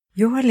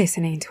You are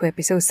listening to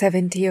episode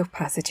 70 of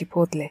Pasa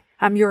Chipotle.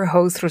 I'm your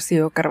host,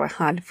 Rocío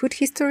Carvajal, food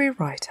history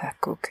writer,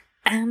 cook,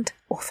 and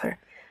author.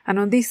 And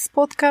on this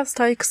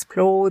podcast, I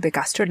explore the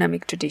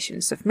gastronomic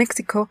traditions of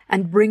Mexico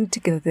and bring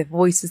together the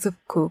voices of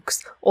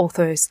cooks,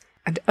 authors,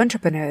 and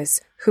entrepreneurs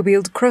who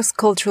build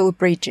cross-cultural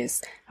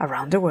bridges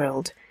around the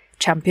world,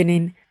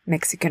 championing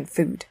Mexican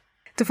food.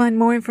 To find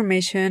more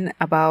information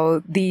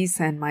about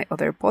these and my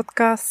other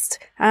podcasts,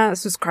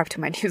 subscribe to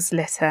my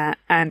newsletter,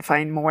 and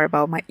find more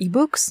about my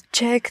ebooks,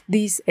 check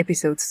these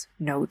episodes'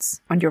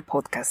 notes on your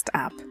podcast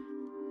app.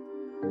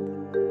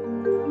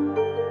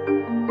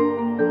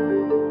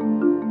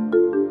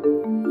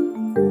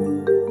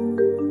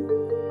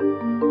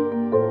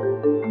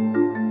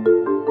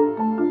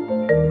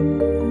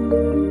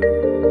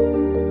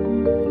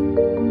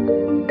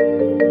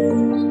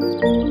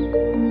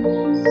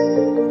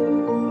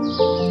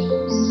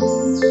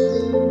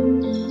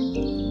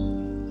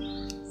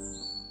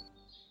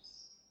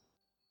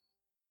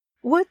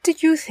 What do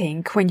you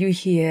think when you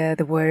hear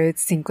the word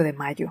Cinco de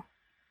Mayo?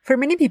 For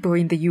many people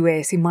in the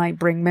US, it might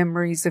bring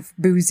memories of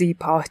boozy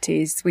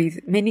parties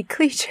with many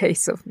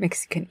cliches of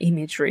Mexican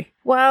imagery,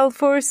 while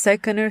for a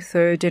second or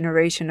third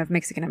generation of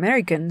Mexican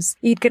Americans,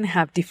 it can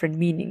have different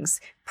meanings,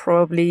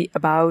 probably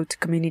about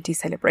community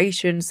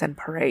celebrations and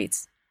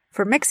parades.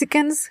 For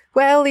Mexicans,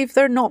 well, if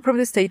they're not from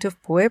the state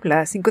of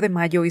Puebla, Cinco de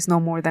Mayo is no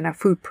more than a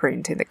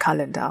footprint in the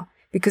calendar,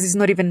 because it's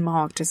not even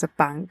marked as a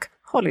bank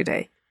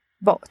holiday.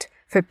 But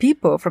for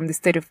people from the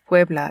state of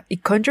Puebla,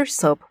 it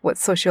conjures up what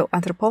social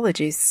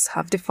anthropologists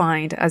have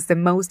defined as the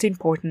most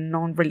important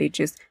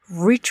non-religious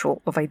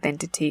ritual of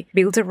identity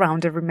built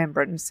around the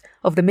remembrance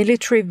of the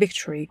military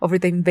victory over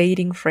the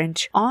invading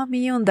French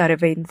army on that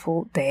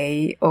eventful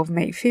day of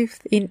May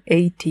 5th in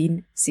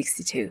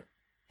 1862.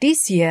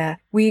 This year,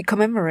 we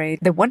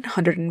commemorate the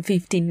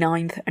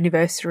 159th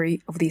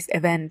anniversary of this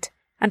event,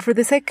 and for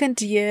the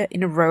second year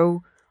in a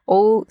row,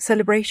 all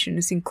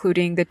celebrations,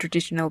 including the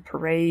traditional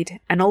parade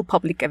and all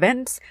public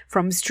events,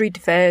 from street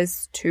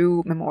fairs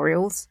to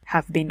memorials,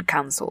 have been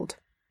cancelled.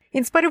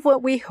 In spite of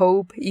what we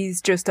hope is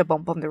just a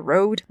bump on the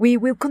road, we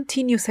will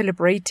continue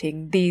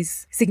celebrating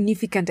this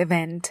significant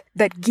event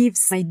that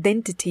gives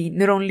identity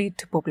not only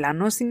to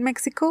Poblanos in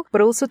Mexico,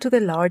 but also to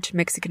the large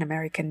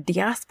Mexican-American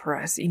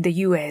diasporas in the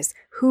US,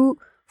 who,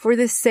 for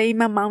the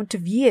same amount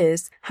of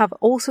years, have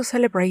also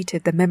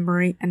celebrated the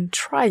memory and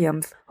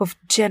triumph of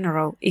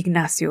General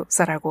Ignacio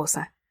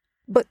Zaragoza.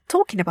 But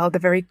talking about the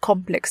very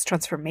complex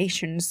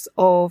transformations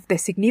of the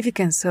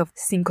significance of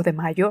Cinco de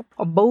Mayo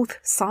on both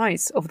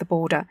sides of the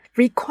border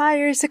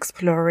requires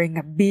exploring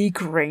a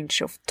big range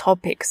of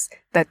topics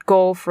that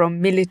go from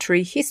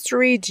military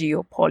history,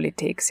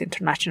 geopolitics,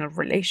 international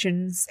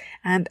relations,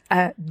 and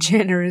a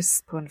generous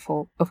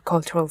spoonful of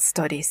cultural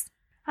studies.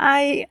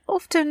 I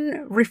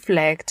often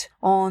reflect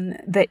on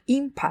the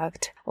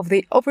impact of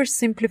the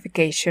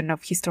oversimplification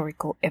of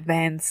historical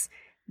events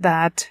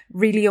that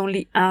really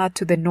only add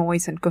to the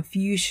noise and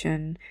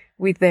confusion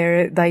with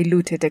their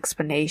diluted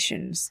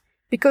explanations.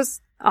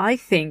 Because I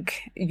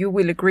think you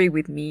will agree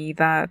with me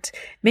that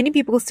many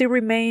people still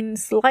remain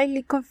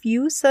slightly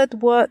confused at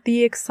what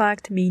the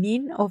exact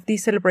meaning of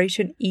this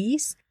celebration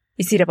is.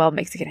 Is it about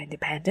Mexican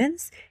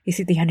independence? Is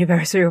it the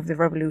anniversary of the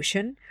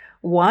revolution?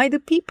 Why do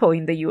people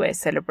in the US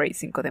celebrate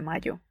Cinco de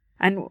Mayo?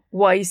 And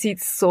why is it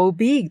so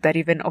big that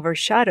even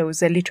overshadows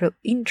the literal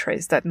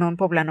interest that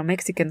non-Poblano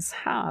Mexicans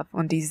have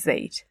on this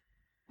date?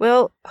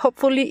 Well,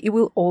 hopefully it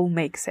will all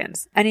make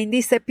sense. And in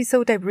this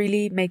episode, I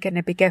really make an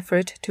epic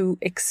effort to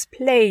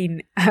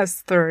explain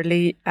as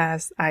thoroughly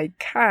as I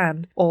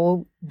can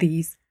all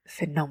this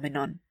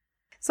phenomenon.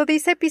 So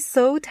this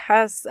episode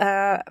has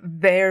a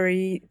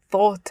very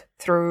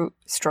thought-through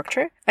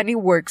structure, and it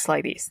works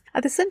like this.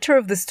 At the center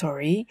of the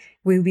story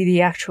will be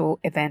the actual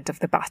event of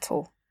the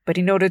battle. But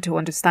in order to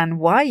understand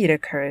why it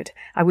occurred,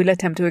 I will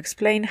attempt to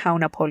explain how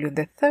Napoleon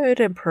III,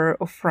 Emperor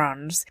of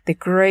France, the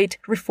great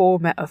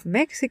reformer of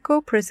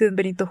Mexico, President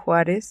Benito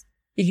Juárez,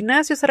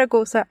 Ignacio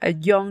Zaragoza, a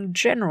young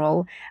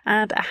general,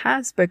 and a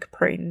Habsburg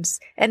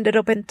prince, ended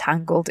up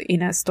entangled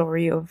in a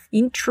story of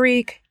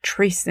intrigue,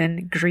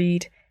 treason,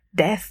 greed,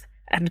 death,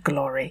 and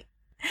glory.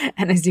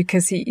 And as you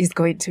can see, it's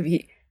going to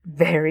be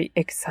very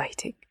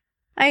exciting.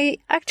 I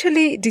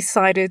actually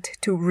decided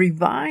to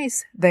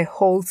revise the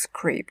whole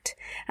script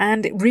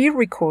and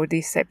re-record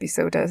this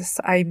episode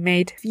as I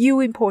made few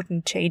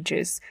important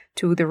changes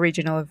to the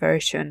original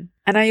version.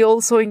 And I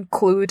also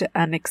include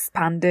an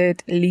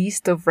expanded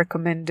list of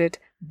recommended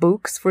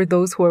books for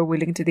those who are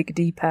willing to dig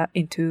deeper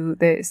into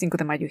the Cinco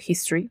de Mayo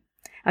history.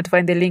 And to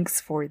find the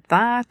links for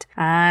that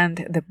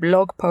and the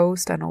blog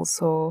post, and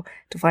also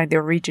to find the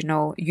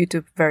original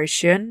YouTube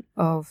version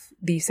of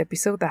this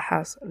episode that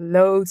has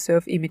loads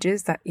of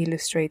images that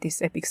illustrate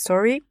this epic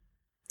story.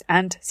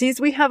 And since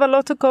we have a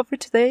lot to cover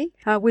today,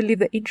 we'll leave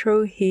the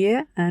intro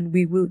here and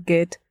we will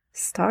get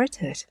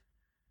started.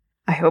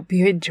 I hope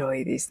you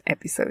enjoy this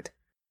episode.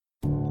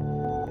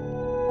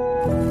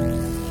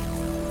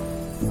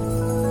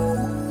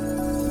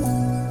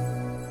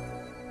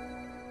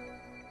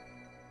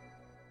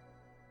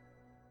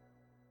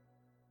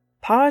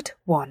 Part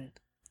 1.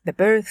 the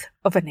birth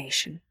of a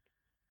nation.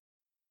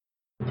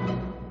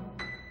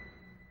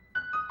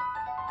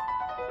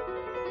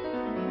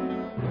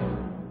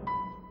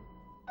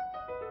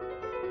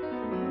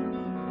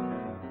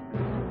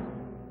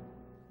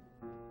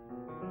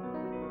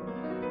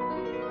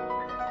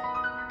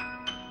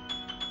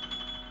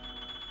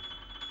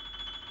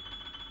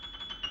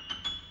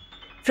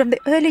 From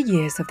the early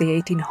years of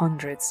the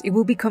 1800s, it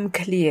will become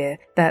clear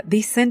that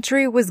this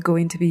century was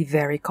going to be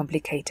very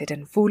complicated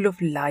and full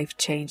of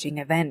life-changing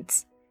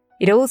events.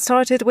 It all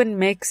started when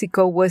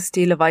Mexico was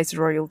still a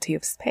viceroyalty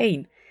of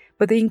Spain,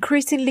 but the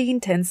increasingly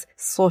intense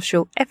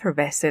social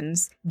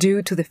effervescence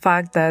due to the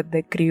fact that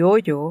the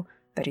criollo,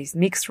 that is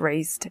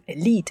mixed-raced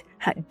elite,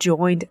 had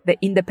joined the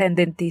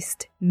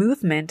independentist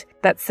movement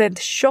that sent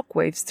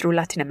shockwaves through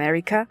Latin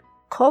America,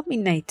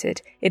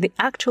 culminated in the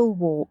actual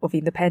War of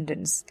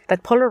Independence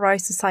that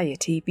polarized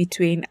society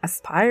between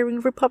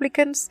aspiring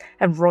Republicans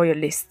and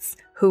Royalists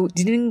who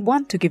didn't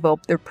want to give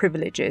up their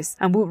privileges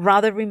and would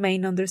rather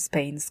remain under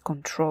Spain's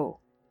control.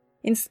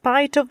 In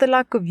spite of the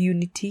lack of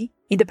unity,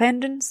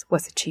 independence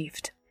was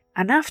achieved.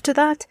 And after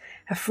that,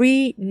 a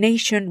free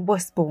nation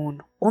was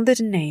born under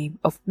the name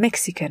of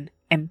Mexican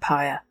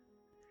Empire.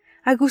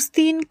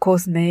 Agustín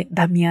Cosme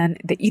Damián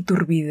de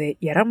Iturbide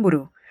y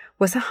Aramburu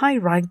was a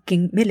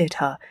high-ranking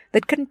militar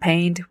that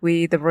campaigned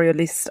with the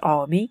Royalist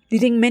army,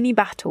 leading many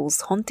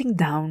battles hunting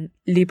down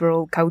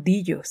liberal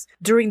caudillos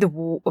during the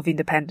War of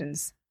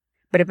Independence.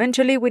 But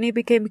eventually, when it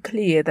became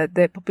clear that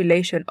the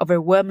population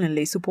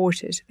overwhelmingly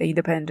supported the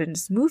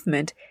independence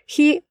movement,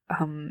 he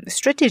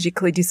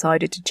strategically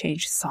decided to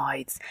change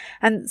sides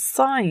and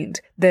signed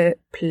the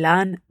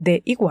Plan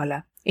de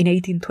Iguala in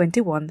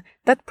 1821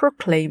 that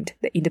proclaimed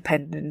the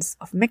independence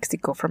of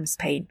Mexico from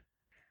Spain.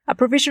 A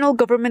provisional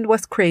government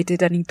was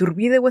created and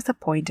Iturbide was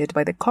appointed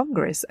by the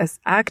Congress as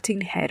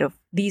acting head of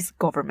this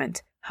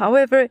government.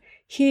 However,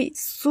 he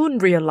soon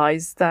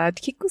realized that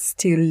he could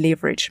still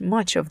leverage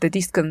much of the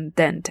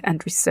discontent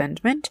and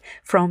resentment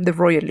from the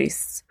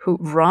Royalists who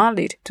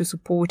rallied to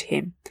support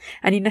him,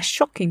 and in a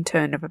shocking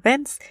turn of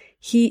events,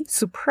 he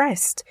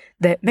suppressed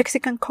the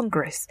Mexican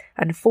Congress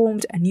and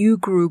formed a new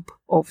group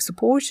of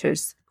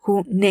supporters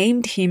who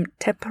named him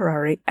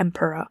temporary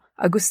Emperor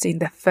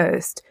Agustín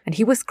I, and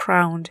he was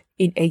crowned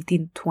in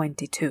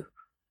 1822,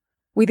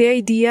 with the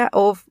idea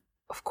of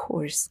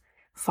course,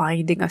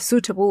 finding a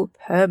suitable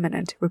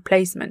permanent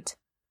replacement.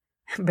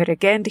 But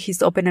again,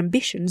 his open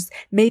ambitions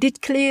made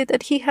it clear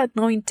that he had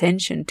no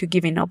intention to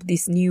giving up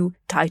this new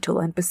title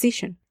and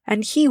position,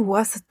 and he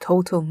was a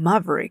total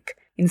maverick.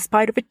 In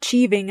spite of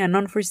achieving an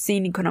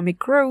unforeseen economic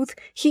growth,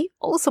 he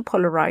also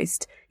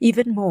polarized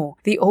even more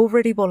the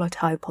already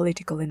volatile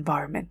political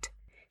environment.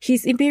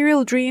 His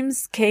imperial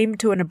dreams came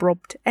to an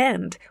abrupt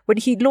end when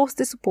he lost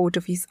the support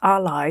of his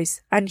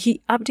allies and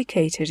he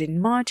abdicated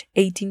in March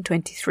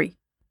 1823.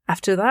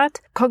 After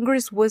that,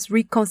 Congress was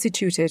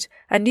reconstituted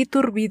and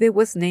Iturbide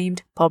was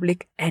named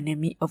public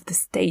enemy of the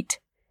state,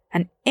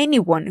 and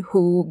anyone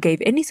who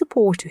gave any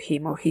support to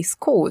him or his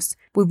cause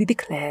will be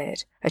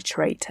declared a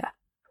traitor.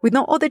 With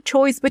no other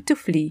choice but to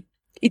flee,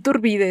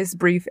 Iturbide's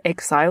brief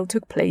exile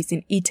took place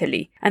in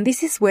Italy, and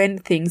this is when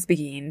things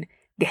begin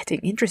getting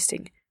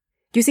interesting.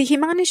 You see, he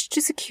managed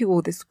to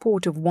secure the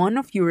support of one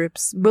of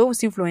Europe's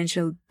most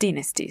influential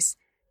dynasties,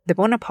 the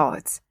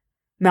Bonapartes.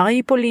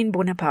 Marie-Pauline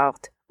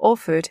Bonaparte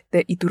offered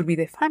the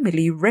Iturbide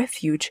family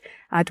refuge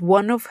at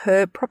one of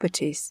her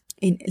properties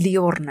in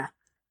Liorna.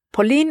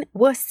 Pauline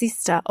was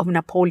sister of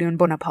Napoleon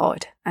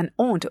Bonaparte and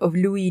aunt of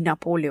Louis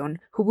Napoleon,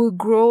 who would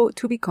grow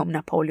to become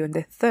Napoleon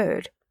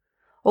III.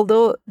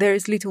 Although there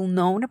is little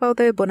known about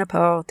the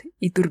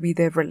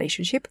Bonaparte-Iturbide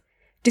relationship,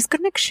 this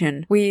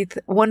connection with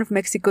one of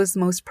Mexico's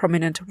most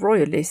prominent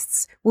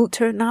royalists will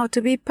turn out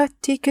to be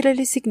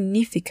particularly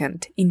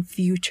significant in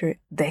future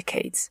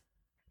decades.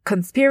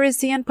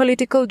 Conspiracy and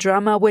political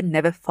drama were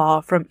never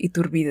far from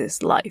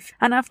Iturbide's life,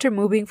 and after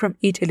moving from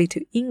Italy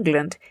to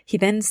England, he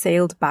then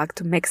sailed back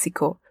to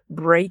Mexico,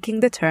 breaking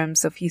the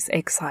terms of his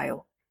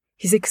exile.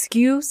 His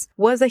excuse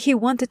was that he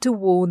wanted to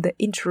warn the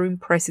interim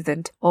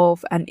president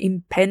of an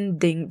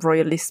impending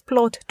royalist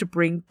plot to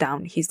bring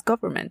down his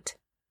government,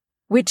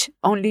 which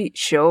only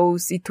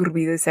shows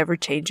Iturbide's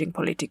ever-changing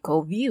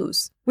political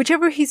views.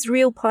 Whichever his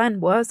real plan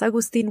was,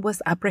 Agustín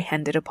was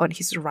apprehended upon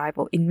his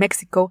arrival in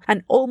Mexico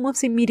and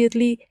almost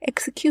immediately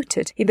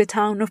executed in the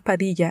town of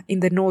Padilla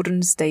in the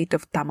northern state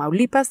of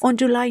Tamaulipas on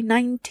July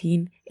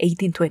 19,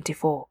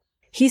 1824.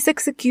 His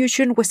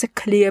execution was a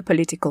clear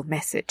political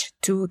message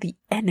to the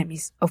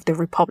enemies of the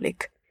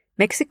Republic.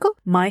 Mexico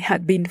might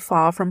have been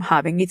far from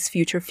having its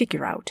future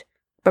figured out,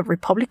 but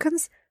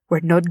Republicans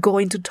were not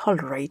going to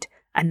tolerate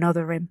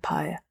another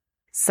empire.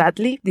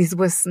 Sadly, this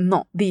was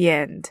not the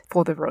end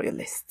for the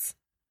Royalists.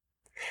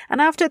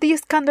 And after the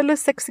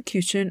scandalous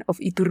execution of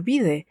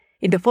Iturbide,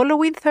 in the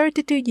following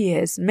 32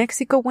 years,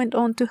 Mexico went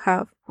on to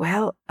have,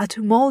 a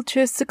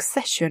tumultuous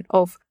succession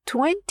of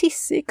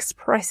 26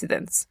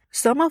 presidents,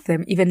 some of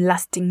them even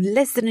lasting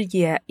less than a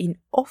year in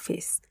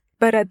office.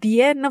 But at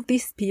the end of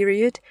this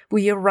period,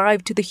 we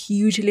arrived to the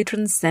hugely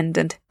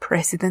transcendent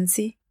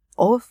presidency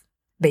of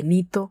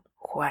Benito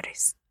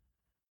Juárez.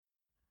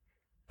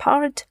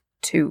 Part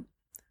 2.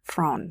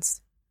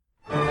 France.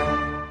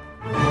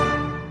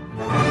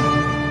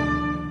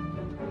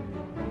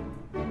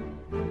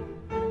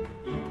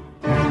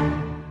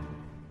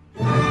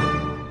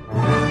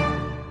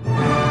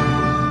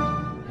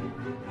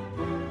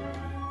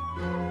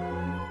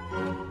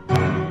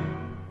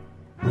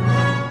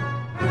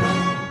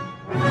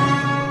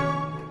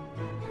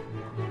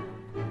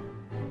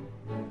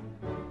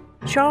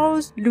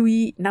 Charles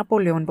Louis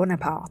Napoleon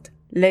Bonaparte,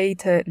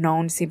 later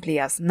known simply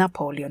as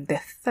Napoleon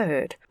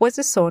III, was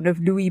the son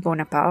of Louis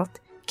Bonaparte,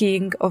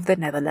 King of the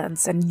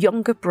Netherlands and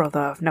younger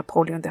brother of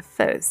Napoleon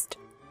I.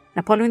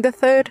 Napoleon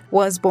III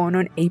was born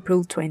on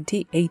April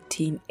 20,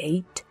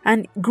 1808,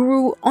 and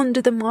grew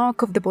under the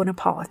mark of the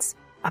Bonapartes,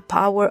 a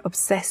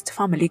power-obsessed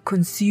family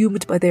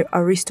consumed by their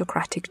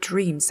aristocratic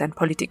dreams and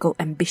political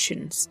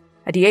ambitions.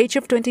 At the age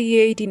of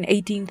 28 in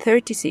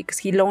 1836,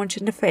 he launched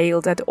and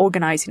failed at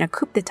organizing a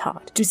coup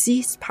d'état to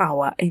seize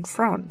power in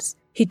France.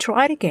 He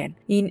tried again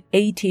in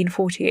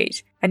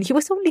 1848, and he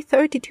was only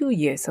 32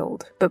 years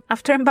old. But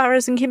after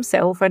embarrassing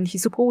himself and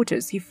his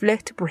supporters, he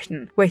fled to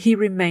Britain, where he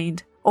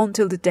remained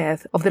until the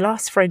death of the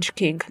last French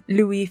king,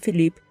 Louis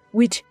Philippe,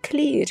 which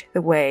cleared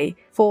the way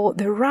for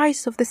the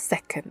rise of the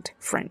Second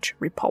French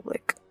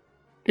Republic.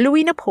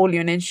 Louis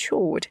Napoleon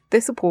ensured the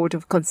support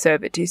of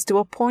conservatives to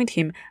appoint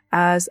him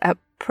as a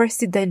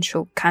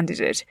presidential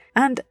candidate,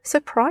 and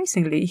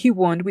surprisingly he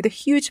won with a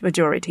huge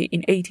majority in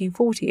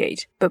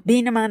 1848. But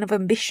being a man of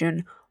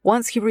ambition,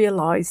 once he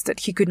realized that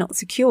he could not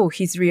secure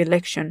his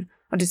re-election,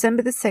 on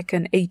December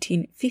 2nd,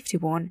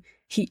 1851,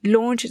 he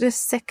launched a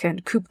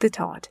second coup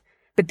d'état,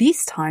 but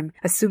this time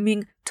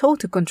assuming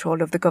total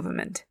control of the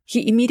government.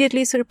 He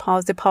immediately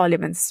surpassed the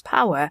parliament's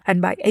power, and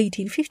by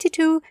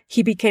 1852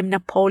 he became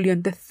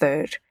Napoleon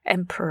III,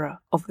 Emperor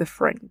of the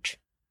French.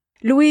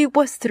 Louis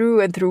was through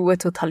and through a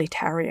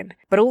totalitarian,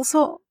 but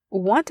also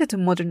wanted to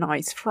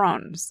modernize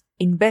France,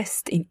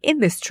 invest in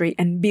industry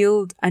and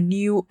build a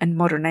new and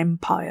modern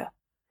empire.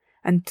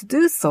 And to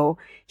do so,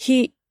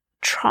 he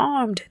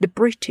charmed the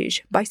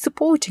British by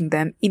supporting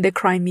them in the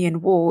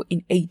Crimean War in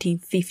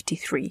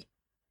 1853.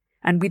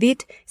 And with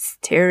it,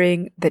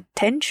 stirring the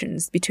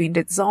tensions between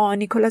the Tsar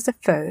Nicholas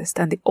I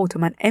and the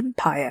Ottoman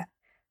Empire,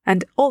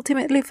 and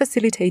ultimately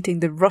facilitating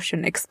the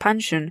Russian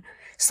expansion,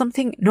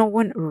 something no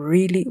one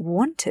really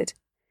wanted.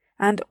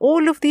 And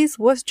all of this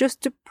was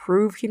just to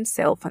prove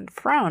himself and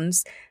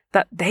France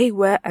that they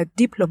were a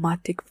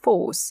diplomatic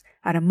force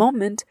at a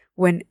moment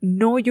when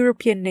no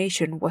European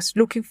nation was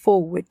looking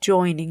forward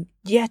joining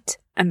yet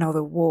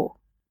another war.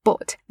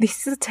 But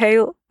this is a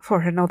tale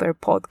for another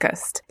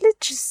podcast.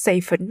 Let's just say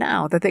for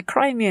now that the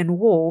Crimean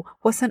War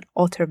was an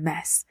utter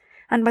mess,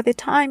 and by the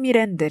time it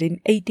ended in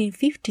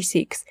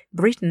 1856,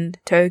 Britain,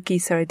 Turkey,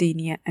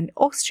 Sardinia and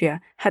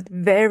Austria had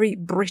very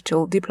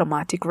brittle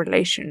diplomatic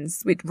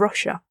relations with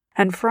Russia,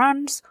 and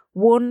France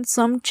won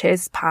some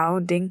chest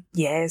pounding,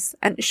 yes,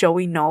 and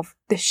showing off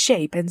the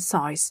shape and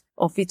size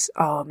of its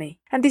army.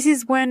 And this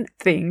is when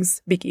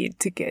things begin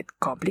to get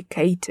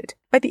complicated.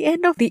 By the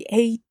end of the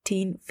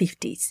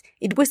 1850s,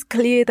 it was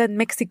clear that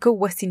Mexico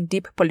was in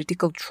deep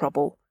political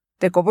trouble.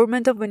 The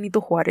government of Benito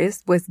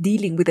Juárez was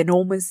dealing with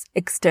enormous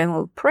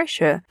external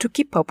pressure to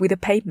keep up with the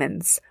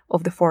payments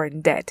of the foreign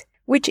debt,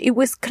 which it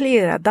was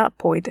clear at that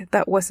point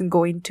that wasn't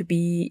going to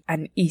be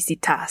an easy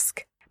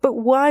task. But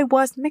why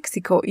was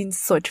Mexico in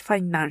such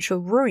financial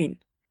ruin?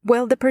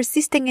 Well, the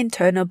persisting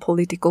internal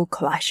political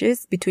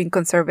clashes between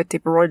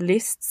conservative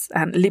royalists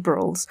and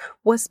liberals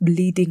was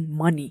bleeding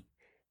money,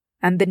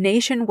 and the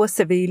nation was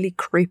severely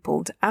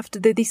crippled after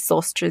the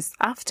disastrous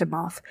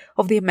aftermath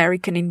of the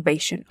American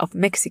invasion of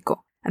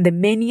Mexico and the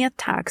many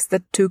attacks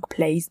that took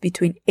place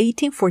between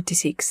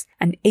 1846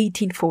 and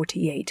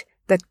 1848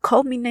 that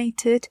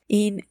culminated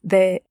in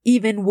the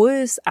even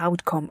worse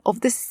outcome of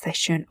the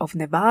secession of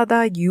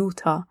Nevada,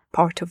 Utah,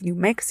 part of New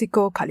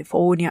Mexico,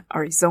 California,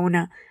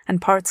 Arizona,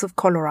 and parts of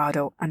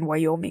Colorado and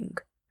Wyoming.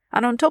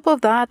 And on top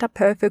of that, a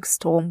perfect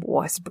storm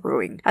was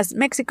brewing, as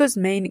Mexico's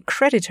main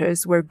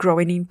creditors were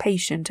growing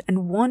impatient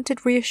and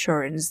wanted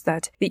reassurance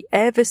that the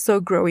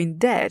ever-so-growing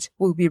debt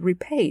will be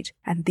repaid.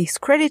 And these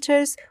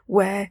creditors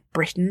were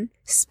Britain,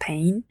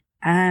 Spain,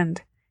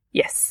 and,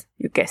 yes,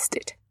 you guessed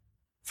it,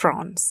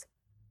 France.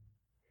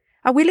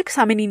 I will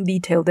examine in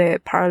detail the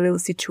parallel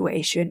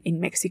situation in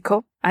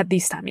Mexico at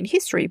this time in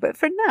history, but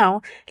for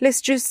now,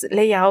 let's just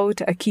lay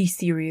out a key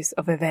series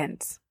of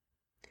events.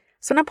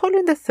 So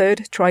Napoleon III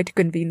tried to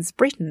convince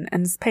Britain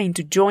and Spain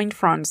to join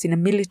France in a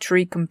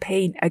military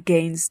campaign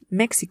against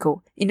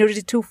Mexico in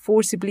order to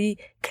forcibly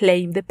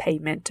claim the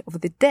payment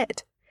of the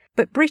debt.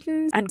 But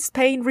Britain and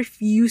Spain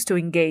refused to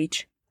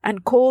engage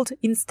and called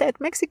instead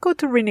Mexico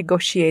to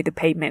renegotiate the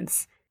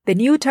payments. The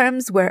new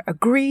terms were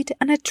agreed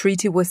and a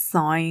treaty was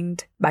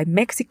signed by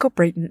Mexico,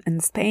 Britain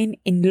and Spain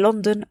in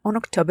London on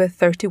October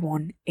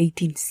 31,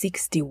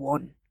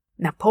 1861.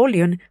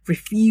 Napoleon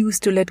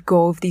refused to let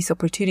go of this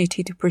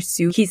opportunity to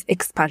pursue his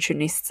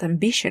expansionist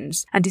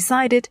ambitions and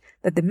decided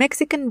that the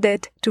Mexican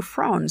debt to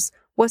France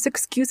was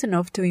excuse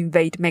enough to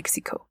invade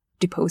Mexico,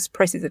 depose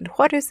President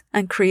Juárez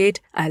and create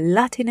a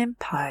Latin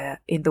empire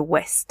in the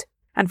West.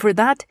 And for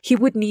that, he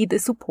would need the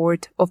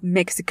support of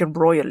Mexican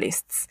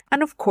royalists,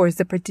 and of course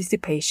the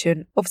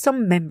participation of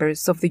some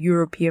members of the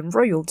European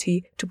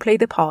royalty to play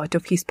the part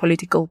of his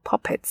political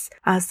puppets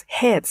as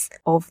heads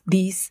of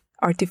this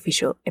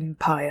artificial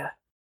empire.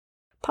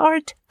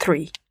 Part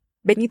 3.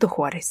 Benito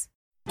Juárez.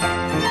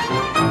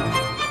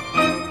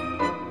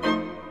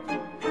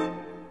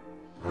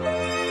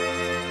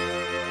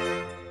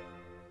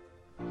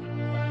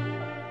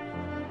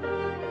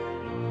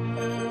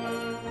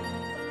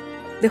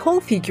 The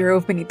whole figure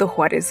of Benito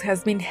Juárez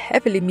has been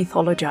heavily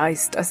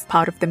mythologized as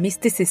part of the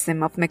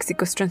mysticism of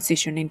Mexico's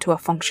transition into a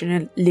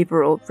functional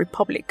liberal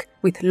republic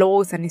with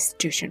laws and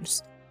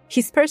institutions.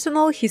 His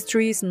personal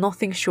history is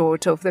nothing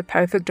short of the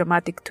perfect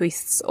dramatic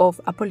twists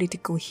of a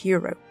political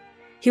hero.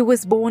 He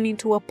was born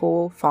into a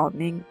poor,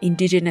 farming,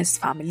 indigenous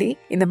family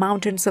in the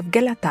mountains of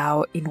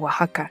Guelatao in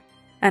Oaxaca,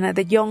 and at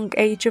the young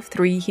age of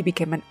 3 he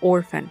became an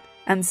orphan.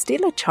 And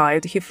still a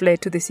child, he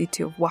fled to the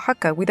city of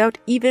Oaxaca without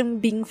even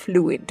being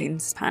fluent in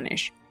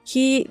Spanish.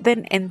 He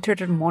then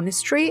entered a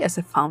monastery as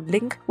a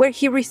foundling, where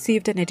he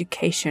received an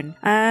education,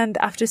 and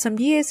after some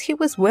years he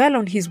was well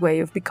on his way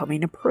of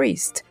becoming a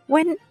priest,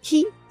 when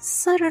he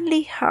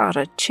suddenly had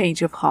a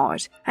change of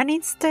heart and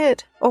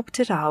instead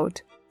opted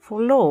out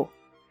for law.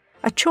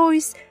 A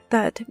choice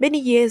that many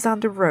years down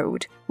the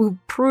road will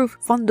prove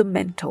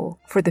fundamental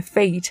for the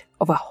fate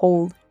of a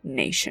whole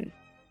nation.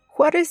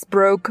 Juárez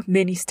broke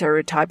many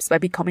stereotypes by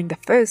becoming the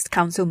first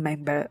council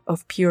member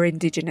of pure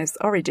indigenous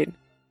origin.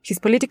 His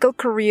political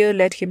career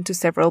led him to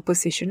several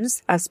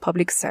positions as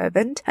public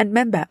servant and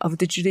member of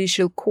the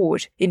judicial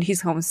court in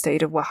his home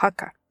state of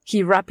Oaxaca.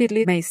 He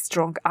rapidly made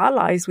strong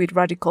allies with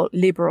radical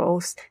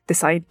liberals, the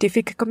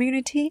scientific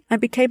community, and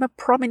became a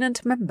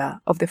prominent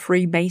member of the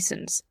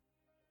Freemasons.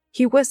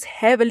 He was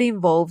heavily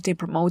involved in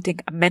promoting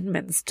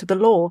amendments to the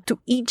law to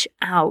inch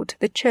out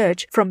the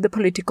church from the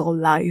political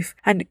life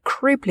and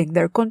crippling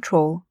their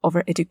control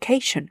over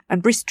education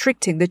and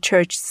restricting the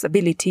church's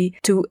ability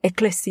to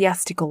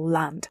ecclesiastical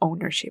land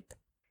ownership.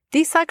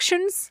 These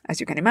actions, as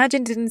you can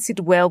imagine, didn't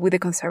sit well with the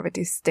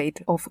conservative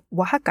state of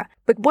Oaxaca,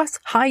 but was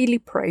highly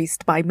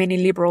praised by many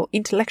liberal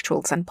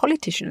intellectuals and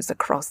politicians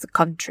across the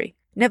country.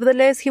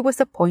 Nevertheless, he was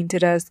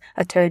appointed as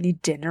Attorney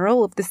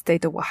General of the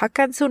state of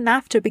Oaxaca and soon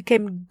after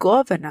became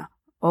governor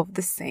of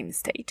the same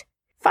state.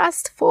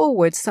 Fast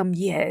forward some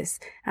years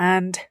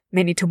and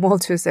many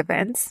tumultuous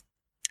events,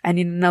 and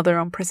in another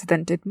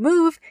unprecedented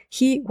move,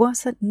 he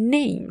was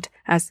named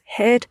as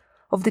head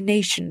of the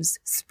nation's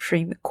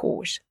Supreme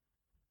Court.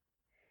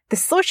 The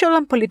social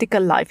and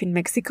political life in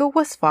Mexico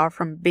was far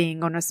from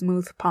being on a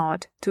smooth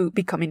path to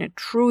becoming a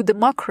true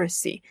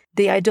democracy.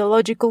 The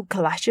ideological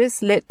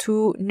clashes led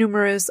to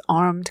numerous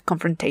armed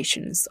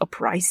confrontations,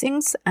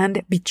 uprisings,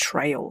 and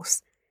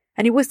betrayals.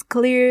 And it was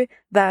clear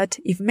that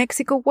if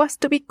Mexico was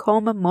to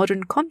become a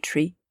modern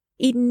country,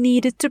 it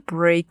needed to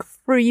break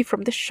free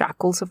from the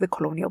shackles of the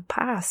colonial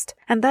past,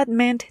 and that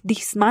meant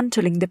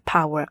dismantling the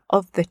power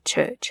of the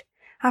church.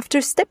 After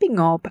stepping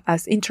up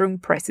as interim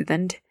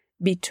president,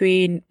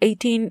 between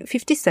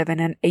 1857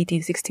 and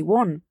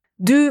 1861.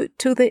 Due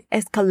to the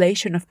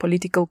escalation of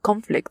political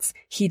conflicts,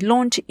 he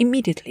launched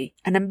immediately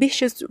an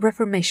ambitious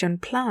reformation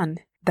plan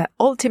that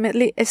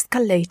ultimately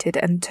escalated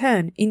and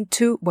turned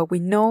into what we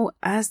know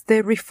as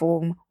the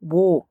Reform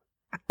War,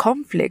 a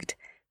conflict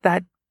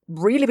that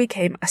really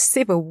became a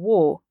civil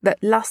war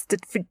that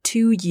lasted for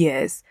 2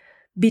 years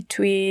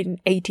between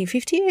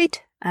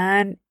 1858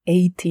 and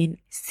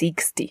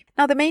 1860.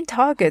 Now, the main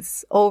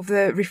targets of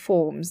the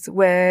reforms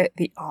were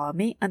the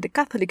army and the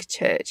Catholic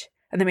Church,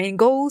 and the main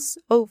goals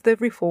of the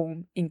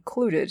reform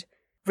included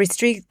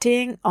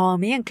restricting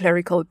army and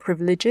clerical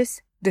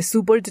privileges, the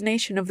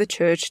subordination of the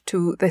church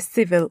to the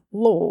civil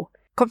law,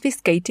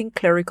 confiscating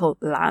clerical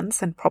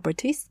lands and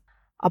properties,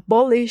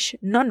 abolish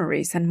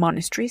nunneries and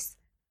monasteries,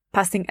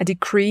 passing a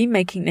decree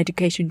making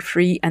education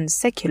free and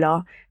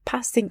secular,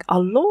 passing a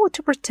law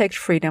to protect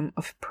freedom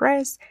of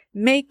press,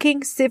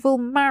 making civil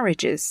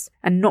marriages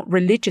and not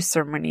religious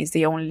ceremonies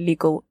the only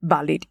legal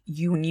valid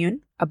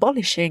union,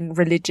 abolishing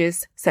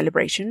religious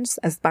celebrations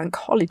as bank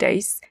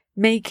holidays,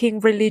 making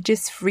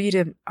religious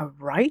freedom a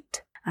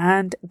right,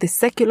 and the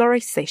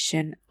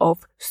secularization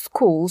of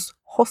schools,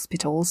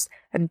 hospitals,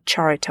 and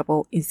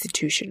charitable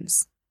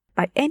institutions.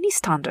 By any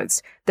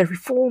standards, the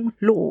reform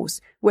laws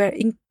were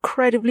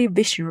incredibly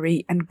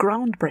visionary and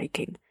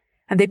groundbreaking,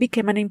 and they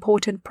became an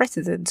important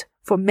precedent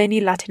for many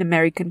Latin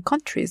American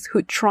countries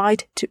who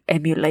tried to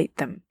emulate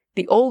them.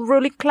 The old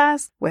ruling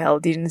class,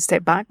 didn't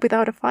step back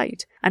without a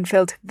fight, and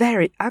felt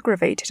very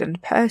aggravated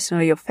and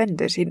personally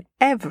offended in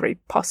every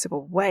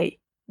possible way.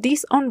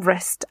 This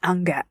unrest,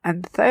 anger,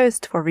 and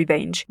thirst for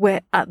revenge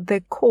were at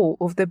the core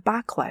of the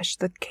backlash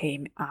that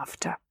came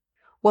after.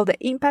 While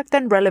the impact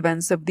and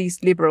relevance of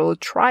this liberal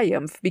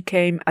triumph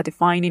became a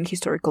defining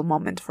historical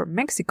moment for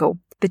Mexico,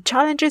 the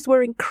challenges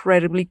were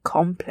incredibly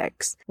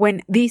complex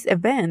when these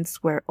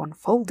events were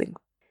unfolding.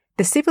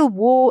 The civil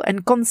war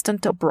and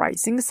constant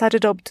uprisings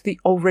added up to the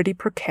already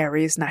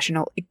precarious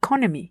national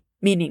economy,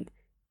 meaning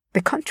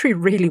the country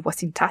really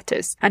was in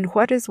tatters, and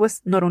Juárez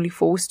was not only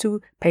forced to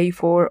pay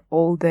for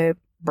all the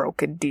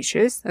broken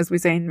dishes, as we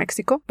say in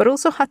Mexico, but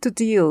also had to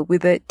deal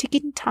with a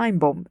ticking time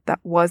bomb that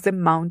was the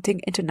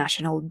mounting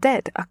international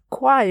debt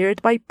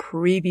acquired by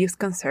previous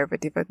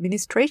conservative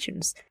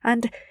administrations.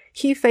 And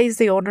he faced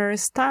the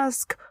onerous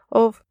task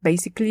of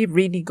basically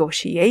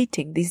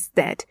renegotiating this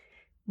debt,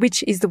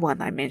 which is the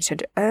one I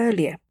mentioned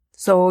earlier.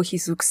 So he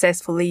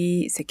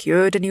successfully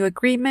secured a new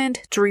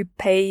agreement to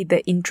repay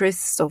the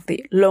interests of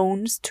the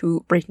loans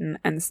to Britain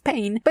and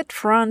Spain, but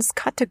France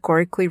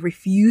categorically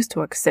refused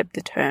to accept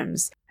the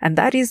terms. And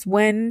that is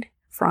when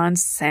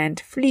France sent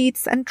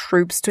fleets and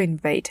troops to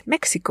invade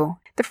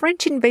Mexico. The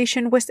French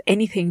invasion was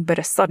anything but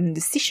a sudden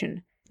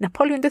decision.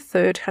 Napoleon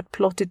III had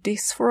plotted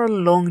this for a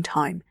long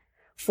time,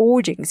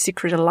 forging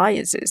secret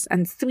alliances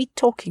and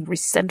sweet-talking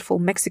resentful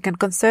Mexican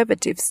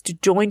conservatives to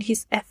join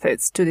his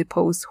efforts to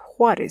depose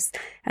Juárez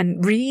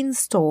and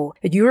reinstall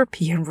a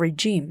European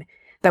regime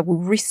that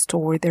would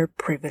restore their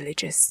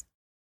privileges.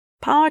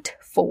 Part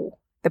 4.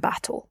 The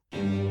Battle.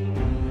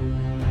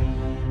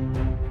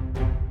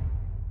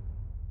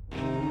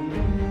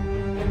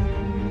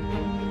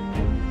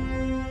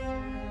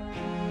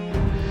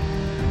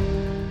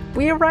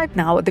 We arrive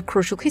now at the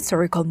crucial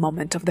historical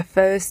moment of the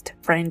first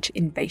French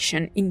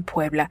invasion in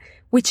Puebla,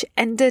 which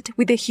ended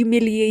with the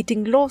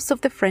humiliating loss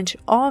of the French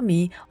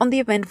army on the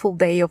eventful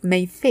day of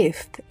May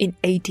 5th in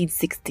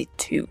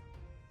 1862.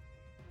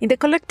 In the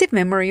collective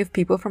memory of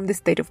people from the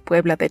state of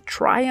Puebla, the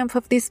triumph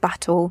of this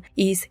battle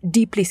is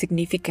deeply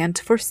significant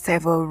for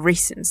several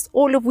reasons,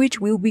 all of which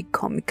will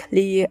become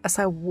clear as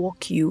I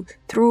walk you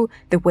through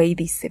the way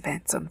these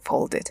events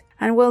unfolded.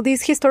 And while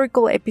this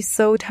historical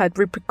episode had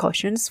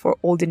repercussions for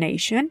all the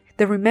nation,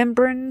 the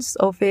remembrance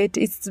of it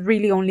is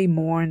really only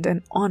mourned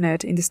and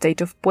honored in the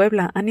state of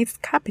Puebla and its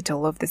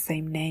capital of the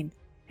same name.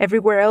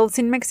 Everywhere else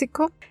in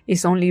Mexico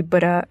is only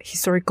but a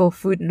historical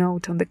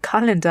footnote on the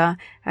calendar,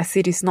 as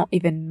it is not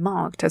even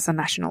marked as a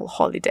national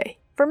holiday.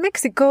 For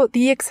Mexico,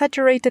 the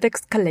exaggerated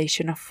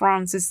escalation of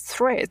France's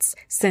threats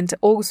sent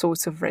all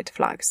sorts of red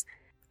flags,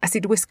 as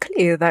it was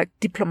clear that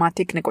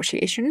diplomatic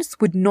negotiations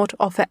would not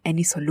offer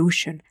any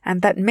solution,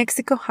 and that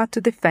Mexico had to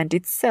defend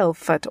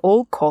itself at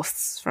all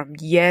costs from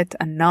yet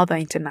another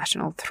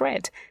international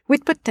threat,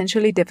 with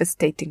potentially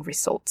devastating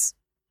results.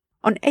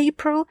 On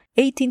April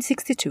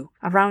 1862,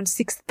 around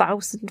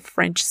 6,000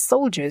 French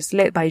soldiers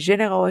led by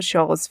General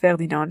Charles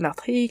Ferdinand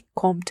Latry,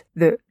 Comte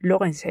de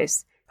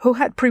Lorenzes, who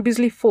had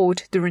previously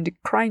fought during the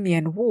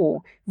Crimean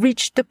War,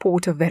 reached the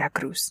port of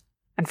Veracruz.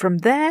 And from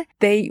there,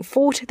 they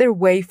fought their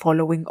way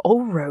following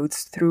all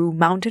roads through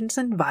mountains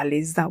and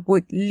valleys that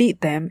would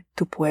lead them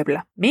to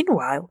Puebla.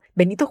 Meanwhile,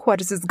 Benito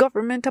Juárez's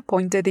government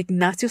appointed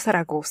Ignacio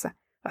Zaragoza,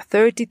 a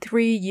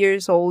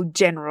 33-year-old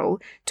general,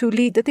 to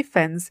lead the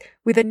defense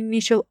with an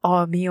initial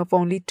army of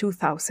only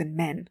 2,000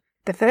 men.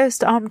 The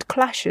first armed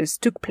clashes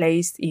took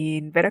place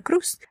in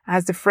Veracruz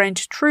as the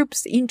French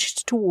troops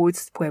inched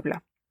towards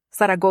Puebla.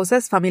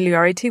 Zaragoza's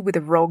familiarity with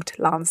the rugged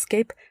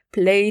landscape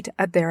played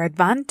at their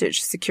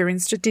advantage, securing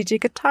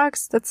strategic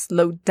attacks that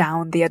slowed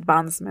down the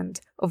advancement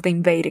of the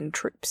invading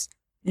troops,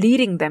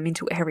 leading them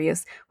into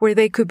areas where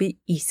they could be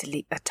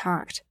easily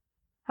attacked.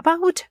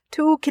 About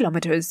 2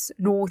 kilometers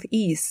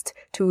northeast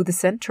to the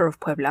center of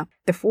Puebla,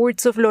 the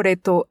forts of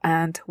Loreto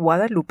and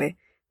Guadalupe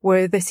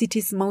were the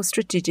city's most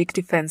strategic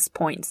defense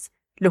points.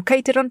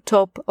 Located on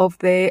top of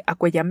the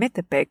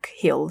Acuellametepec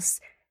hills,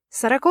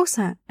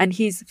 Zaragoza and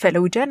his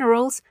fellow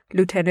generals,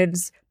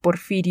 Lieutenants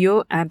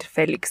Porfirio and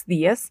Felix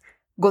Diaz,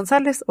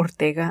 González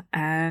Ortega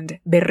and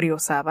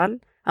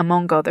Berriozábal,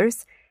 among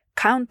others,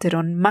 counted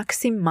on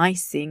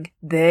maximizing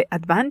the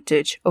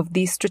advantage of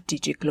these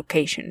strategic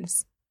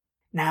locations.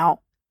 Now,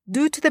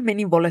 due to the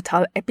many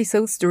volatile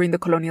episodes during the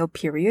colonial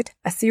period,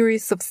 a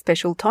series of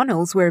special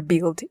tunnels were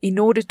built in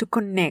order to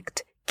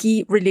connect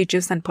key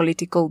religious and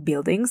political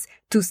buildings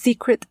to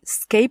secret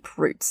escape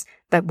routes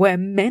that were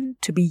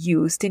meant to be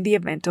used in the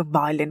event of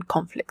violent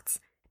conflicts.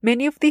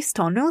 Many of these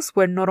tunnels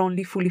were not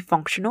only fully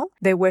functional,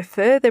 they were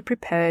further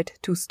prepared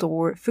to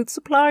store food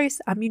supplies,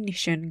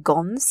 ammunition,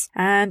 guns,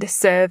 and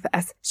serve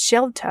as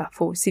shelter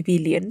for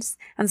civilians,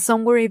 and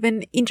some were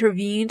even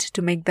intervened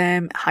to make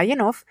them high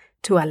enough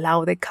to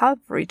allow the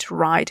cavalry to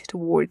ride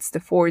towards the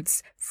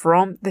forts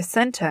from the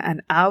center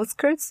and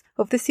outskirts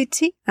of the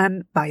city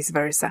and vice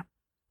versa.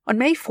 On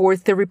May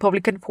 4th, the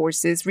Republican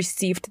forces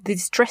received the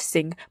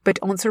distressing but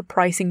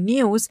unsurprising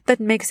news that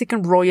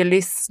Mexican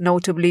royalists,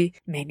 notably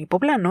many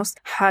Poblanos,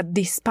 had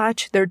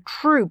dispatched their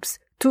troops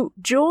to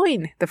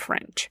join the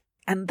French.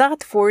 And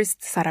that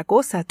forced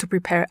Zaragoza to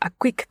prepare a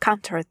quick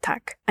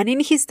counterattack. And in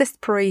his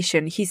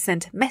desperation, he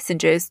sent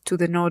messengers to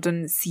the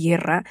northern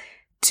Sierra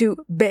to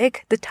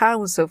beg the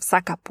towns of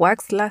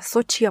Zacapuaxtla,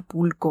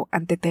 Xochiapulco,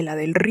 and Tetela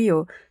del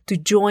Rio to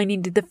join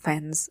in the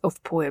defense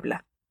of Puebla.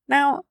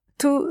 Now,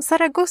 to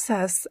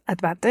Zaragoza's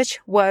advantage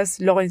was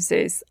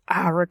Lorenz's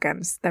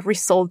arrogance that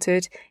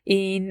resulted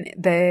in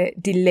the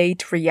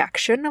delayed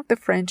reaction of the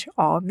French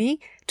army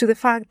to the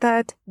fact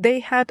that they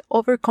had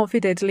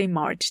overconfidently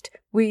marched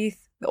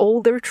with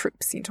all their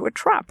troops into a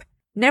trap.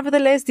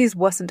 Nevertheless, this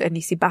wasn't an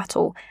easy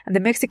battle, and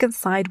the Mexican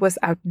side was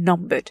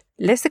outnumbered,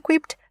 less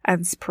equipped,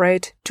 and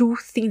spread too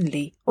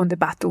thinly on the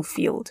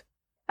battlefield.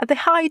 At the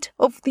height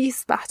of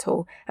this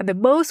battle, and the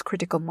most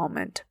critical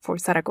moment for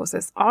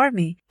Zaragoz's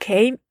army,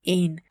 came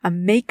in a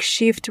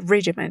makeshift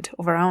regiment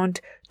of around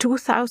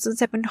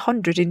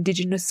 2,700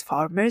 indigenous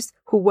farmers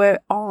who were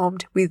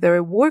armed with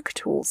their work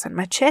tools and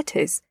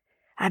machetes,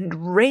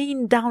 and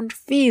rained down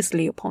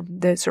fiercely upon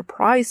the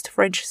surprised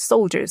French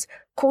soldiers,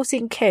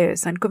 causing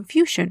chaos and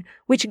confusion,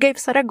 which gave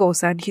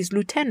Zaragoza and his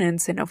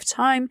lieutenants enough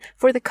time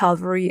for the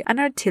cavalry and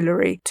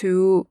artillery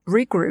to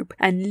regroup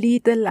and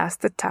lead the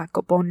last attack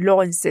upon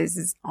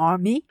Lawrence's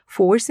army,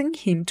 forcing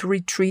him to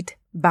retreat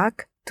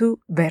back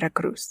to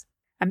Veracruz.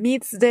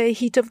 Amidst the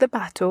heat of the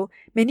battle,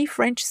 many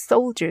French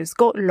soldiers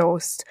got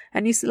lost,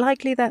 and it's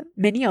likely that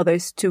many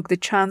others took the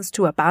chance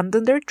to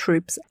abandon their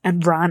troops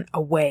and ran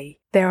away.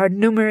 There are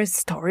numerous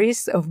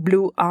stories of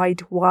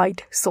blue-eyed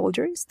white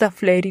soldiers that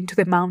fled into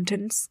the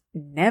mountains,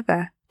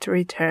 never to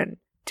return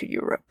to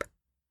Europe.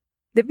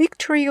 The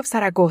victory of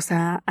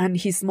Zaragoza and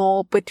his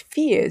small but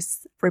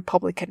fierce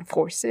Republican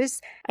forces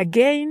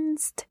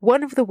against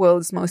one of the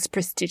world's most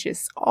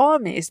prestigious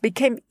armies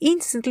became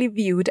instantly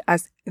viewed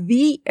as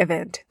the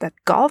event that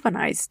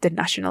galvanized the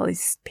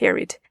nationalist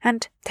spirit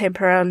and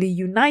temporarily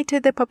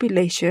united the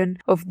population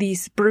of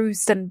this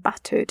bruised and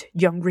battered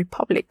young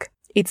republic,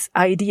 its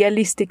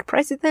idealistic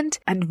president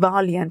and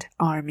valiant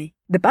army.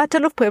 The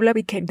Battle of Puebla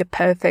became the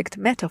perfect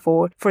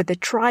metaphor for the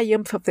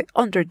triumph of the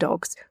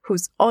underdogs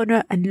whose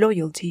honor and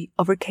loyalty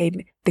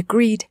overcame the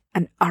greed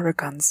and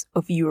arrogance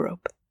of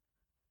Europe.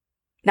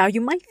 Now,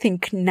 you might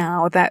think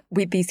now that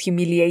with this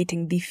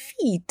humiliating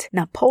defeat,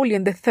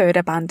 Napoleon III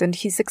abandoned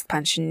his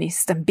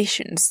expansionist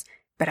ambitions,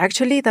 but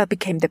actually that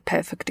became the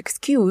perfect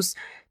excuse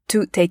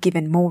to take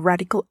even more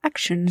radical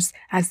actions,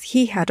 as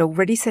he had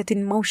already set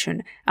in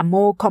motion a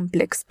more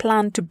complex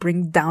plan to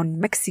bring down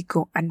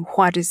Mexico and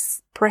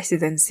Juárez's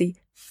presidency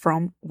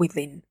from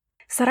within.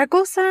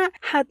 Zaragoza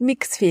had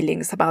mixed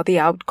feelings about the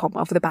outcome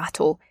of the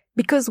battle,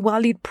 because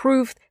while it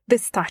proved the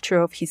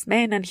stature of his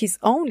men and his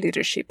own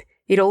leadership,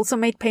 it also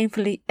made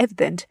painfully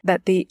evident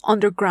that the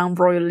underground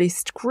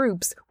royalist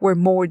groups were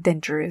more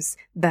dangerous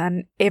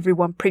than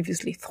everyone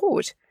previously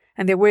thought,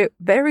 and they were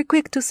very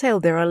quick to sell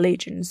their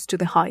allegiance to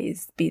the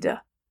highest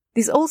bidder.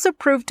 This also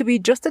proved to be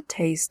just a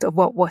taste of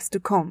what was to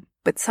come,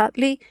 but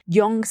sadly,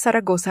 young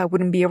Zaragoza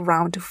wouldn't be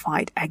around to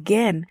fight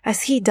again,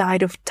 as he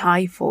died of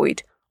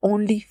typhoid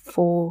only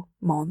 4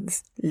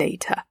 months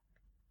later.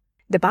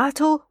 The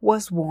battle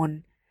was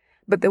won,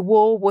 but the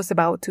war was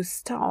about to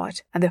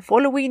start, and the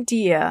following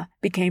year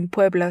became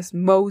Puebla's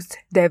most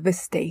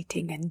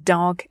devastating and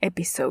dark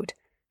episode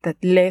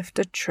that left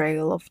a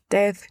trail of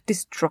death,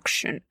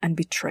 destruction, and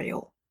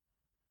betrayal.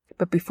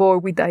 But before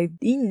we dive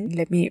in,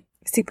 let me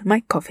sip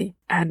my coffee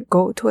and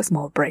go to a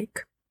small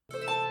break.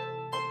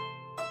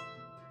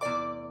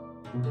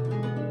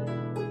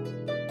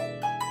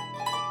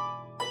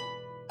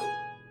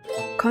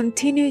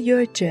 Continue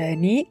your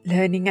journey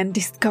learning and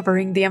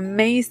discovering the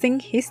amazing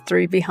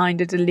history behind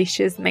the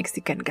delicious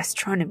Mexican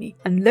gastronomy,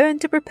 and learn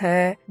to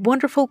prepare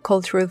wonderful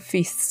cultural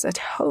feasts at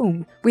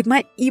home with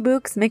my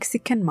ebooks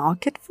Mexican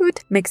Market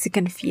Food,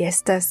 Mexican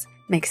Fiestas,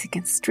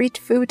 Mexican Street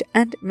Food,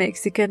 and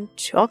Mexican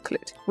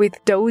Chocolate.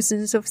 With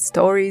dozens of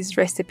stories,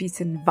 recipes,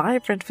 and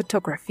vibrant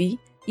photography,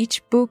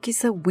 each book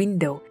is a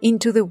window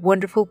into the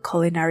wonderful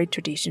culinary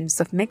traditions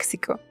of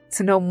Mexico.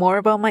 To know more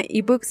about my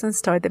ebooks and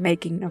start the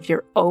making of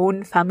your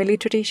own family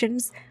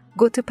traditions,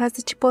 go to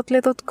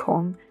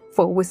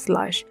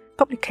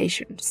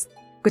pasachipotle.com/publications.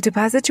 Go to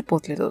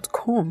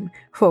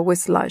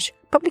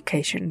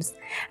pasachipotle.com/publications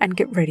and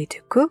get ready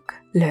to cook,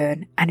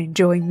 learn, and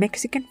enjoy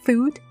Mexican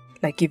food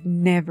like you've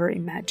never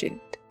imagined.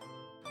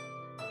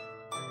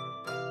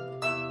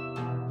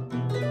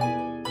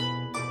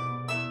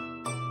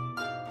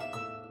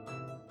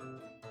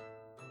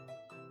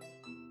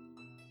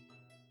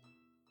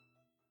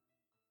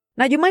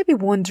 Now you might be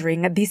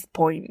wondering at this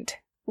point,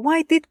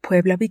 why did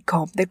Puebla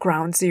become the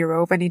ground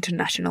zero of an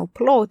international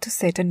plot to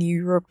set a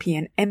new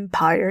European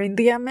empire in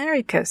the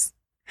Americas?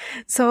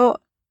 So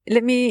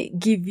let me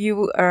give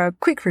you a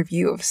quick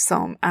review of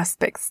some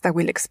aspects that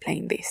will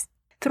explain this.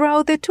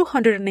 Throughout the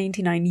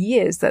 289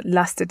 years that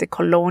lasted the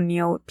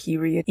colonial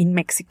period in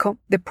Mexico,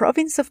 the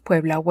province of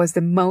Puebla was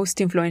the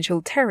most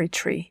influential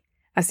territory,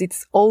 as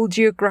its whole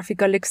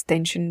geographical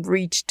extension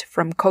reached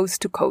from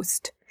coast to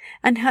coast,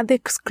 and had the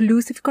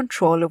exclusive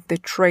control of the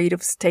trade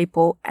of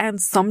staple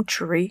and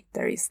sumptuary,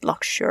 that is,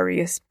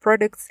 luxurious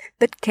products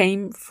that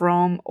came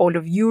from all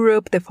of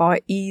Europe, the Far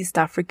East,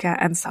 Africa,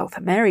 and South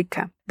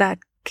America, that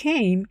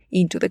came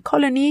into the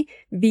colony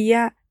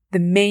via the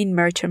main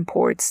merchant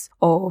ports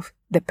of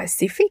the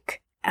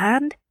Pacific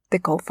and the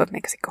Gulf of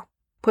Mexico.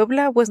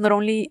 Puebla was not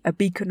only a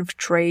beacon of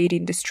trade,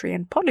 industry,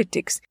 and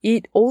politics,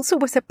 it also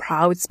was a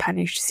proud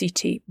Spanish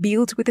city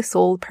built with the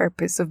sole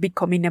purpose of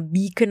becoming a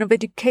beacon of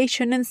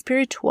education and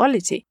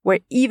spirituality, where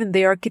even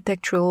the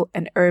architectural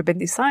and urban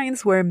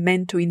designs were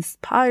meant to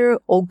inspire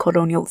all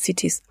colonial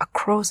cities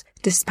across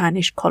the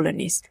Spanish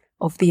colonies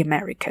of the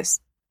Americas.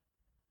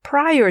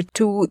 Prior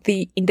to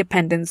the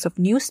independence of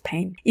New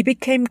Spain, it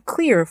became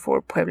clear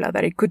for Puebla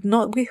that it could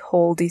not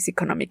withhold its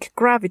economic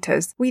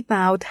gravitas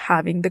without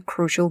having the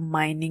crucial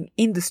mining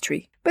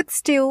industry. But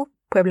still,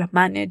 Puebla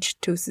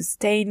managed to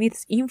sustain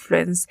its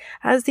influence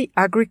as the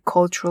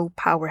agricultural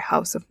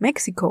powerhouse of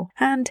Mexico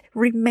and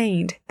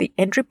remained the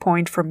entry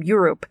point from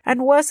Europe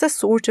and was a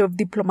sort of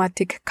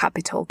diplomatic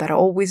capital that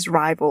always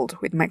rivaled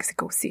with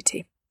Mexico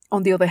City.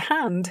 On the other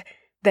hand,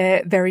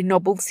 the very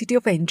noble City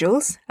of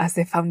Angels, as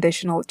the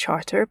foundational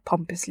charter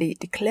pompously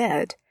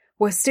declared,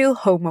 was still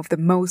home of the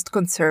most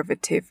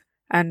conservative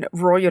and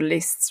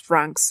royalist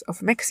ranks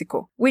of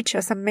Mexico, which,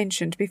 as I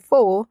mentioned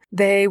before,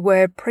 they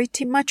were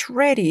pretty much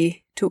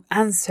ready to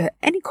answer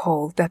any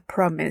call that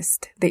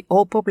promised the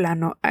old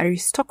Poblano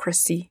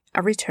aristocracy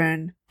a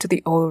return to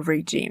the old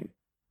regime.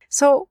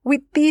 So,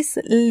 with this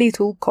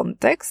little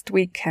context,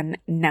 we can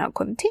now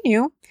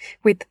continue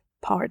with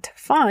part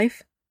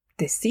 5,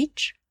 the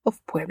Siege of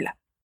Puebla.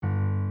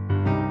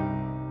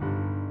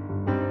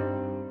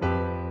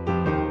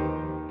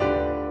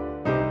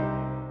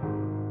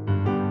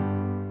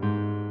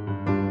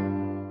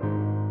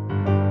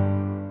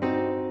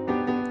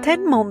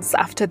 Ten months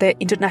after the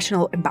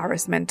international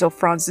embarrassment of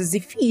France's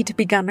defeat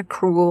began a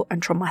cruel and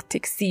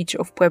traumatic siege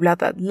of Puebla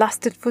that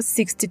lasted for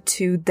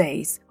 62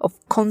 days of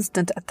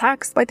constant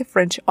attacks by the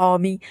French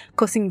army,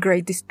 causing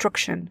great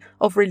destruction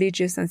of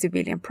religious and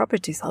civilian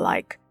properties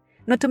alike,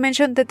 not to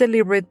mention the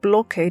deliberate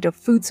blockade of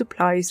food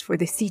supplies for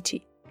the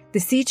city. The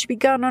siege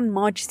began on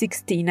March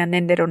 16 and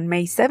ended on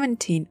May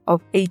 17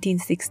 of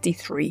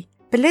 1863.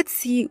 But let's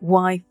see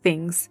why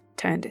things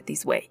turned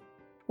this way.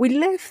 We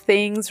left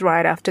things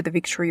right after the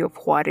victory of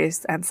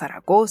Juárez and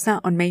Zaragoza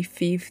on May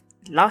 5th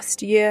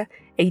last year,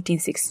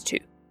 1862.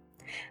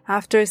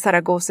 After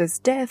Zaragoza's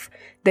death,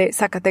 the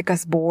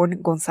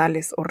Zacatecas-born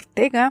González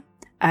Ortega,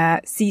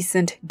 a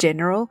seasoned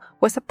general,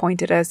 was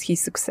appointed as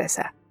his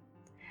successor.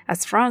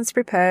 As France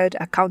prepared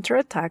a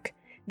counterattack,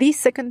 this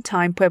second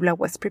time Puebla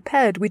was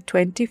prepared with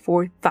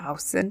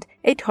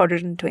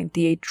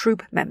 24,828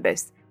 troop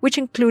members, which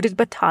included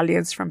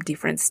battalions from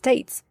different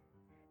states.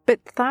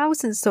 But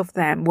thousands of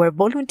them were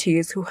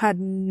volunteers who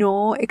had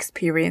no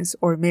experience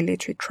or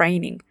military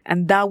training,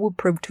 and that would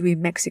prove to be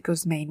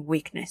Mexico's main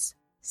weakness.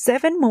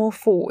 7 more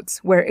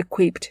forts were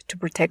equipped to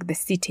protect the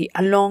city,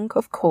 along,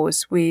 of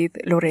course, with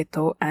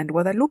Loreto and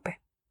Guadalupe.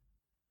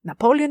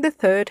 Napoleon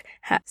III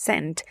had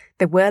sent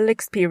the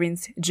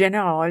well-experienced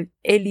General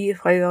Élie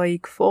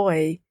Frédéric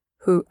Forey,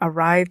 who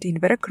arrived in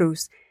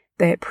Veracruz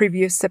the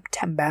previous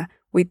September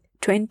with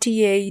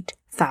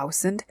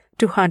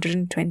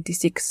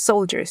 28,226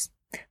 soldiers.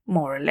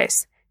 More or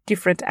less.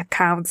 Different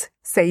accounts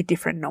say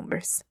different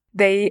numbers.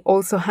 They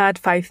also had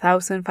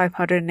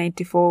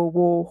 5,584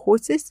 war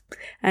horses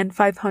and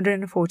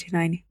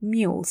 549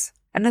 mules,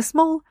 and a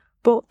small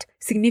but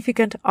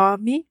significant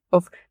army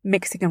of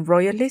Mexican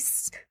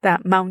royalists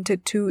that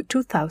mounted to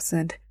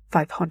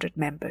 2,500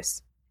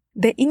 members.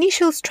 The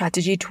initial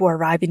strategy to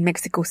arrive in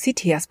Mexico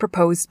City, as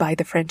proposed by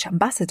the French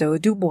ambassador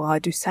Dubois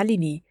de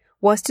Saligny,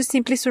 was to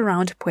simply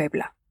surround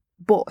Puebla.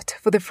 But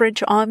for the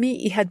French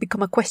army, it had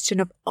become a question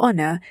of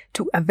honor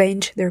to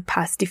avenge their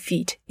past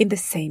defeat in the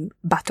same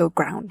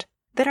battleground.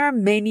 There are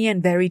many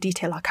and very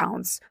detailed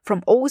accounts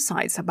from all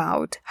sides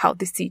about how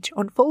the siege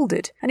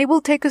unfolded, and it will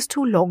take us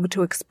too long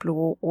to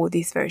explore all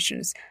these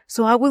versions,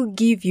 so I will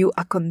give you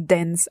a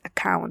condensed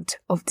account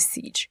of the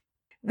siege.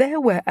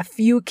 There were a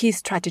few key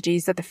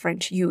strategies that the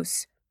French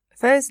used.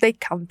 First, they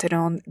counted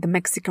on the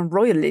Mexican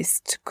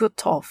royalists to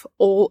cut off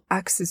all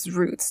access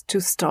routes to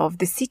starve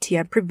the city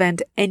and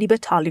prevent any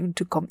battalion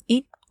to come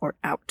in or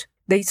out.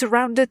 They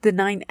surrounded the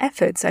 9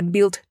 efforts and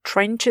built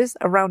trenches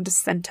around the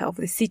center of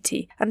the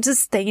city and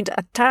sustained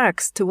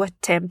attacks to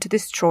attempt to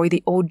destroy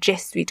the old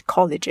Jesuit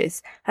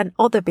colleges and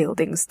other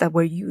buildings that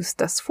were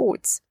used as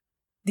forts.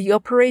 The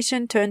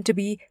operation turned to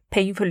be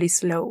painfully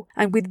slow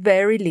and with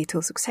very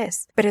little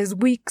success. But as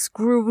weeks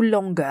grew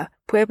longer,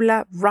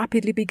 Puebla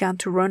rapidly began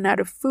to run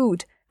out of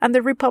food and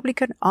the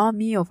Republican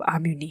army of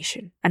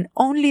ammunition, and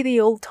only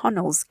the old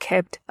tunnels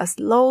kept a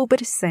slow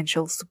but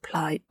essential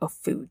supply of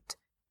food.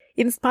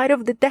 In spite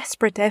of the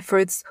desperate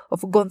efforts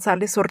of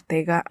González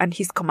Ortega and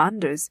his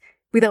commanders,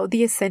 without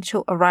the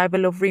essential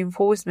arrival of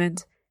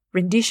reinforcement,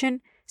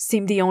 rendition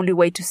seemed the only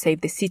way to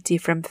save the city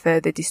from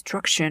further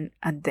destruction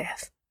and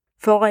death.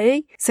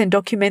 Forey sent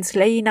documents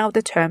laying out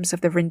the terms of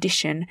the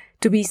rendition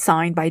to be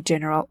signed by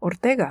General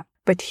Ortega,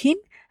 but him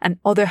and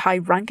other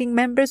high-ranking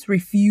members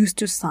refused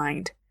to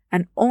sign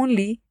and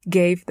only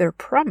gave their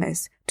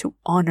promise to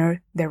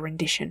honor their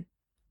rendition.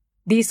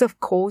 This, of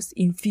course,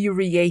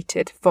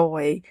 infuriated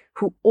Forey,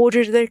 who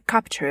ordered their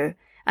capture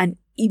and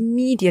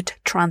immediate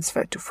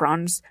transfer to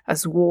France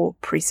as war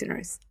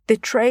prisoners. The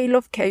trail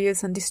of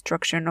chaos and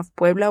destruction of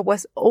Puebla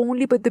was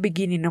only but the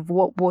beginning of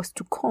what was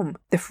to come.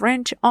 The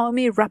French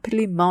army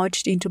rapidly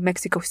marched into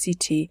Mexico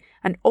City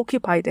and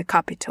occupied the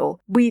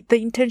capital with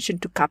the intention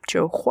to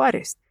capture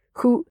Juárez,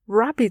 who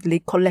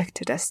rapidly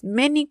collected as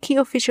many key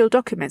official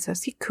documents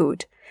as he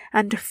could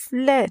and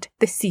fled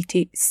the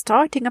city,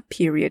 starting a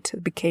period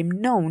that became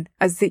known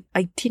as the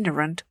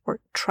Itinerant or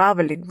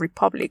Traveling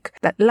Republic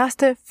that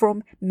lasted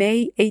from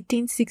May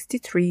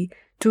 1863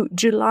 to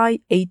July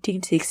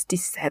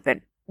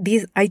 1867.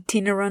 This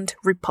itinerant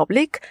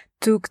republic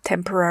took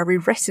temporary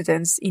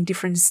residence in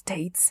different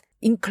states,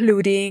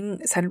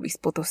 including San Luis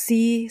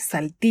Potosí,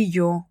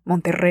 Saltillo,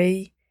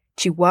 Monterrey,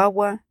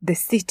 Chihuahua, the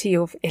city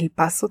of El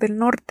Paso del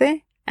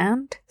Norte,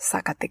 and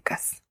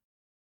Zacatecas.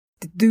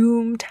 The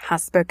doomed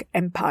Habsburg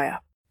Empire.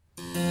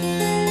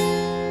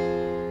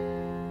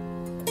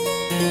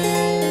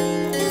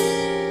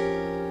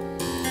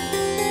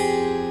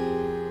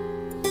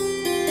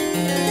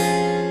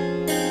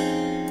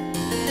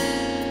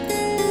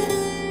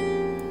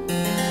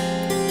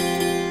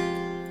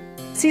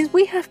 Since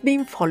we have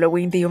been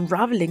following the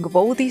unraveling of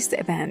all these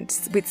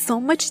events with so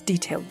much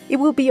detail, it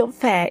will be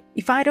unfair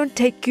if I don't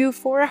take you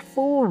for a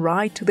full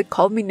ride to the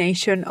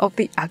culmination of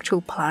the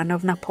actual plan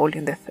of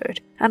Napoleon III.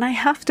 And I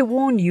have to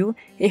warn you,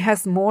 it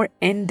has more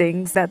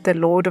endings than The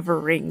Lord of the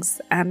Rings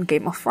and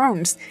Game of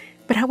Thrones,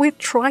 but I will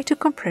try to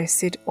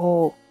compress it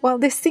all. While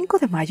the Cinco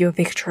de Mayo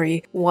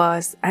victory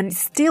was and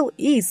still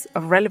is a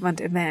relevant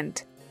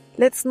event,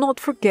 let's not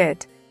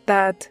forget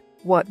that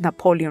what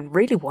Napoleon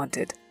really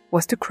wanted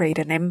was to create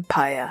an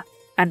empire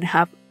and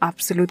have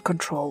absolute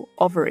control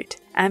over it.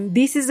 And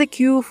this is the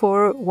cue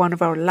for one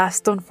of our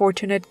last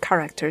unfortunate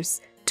characters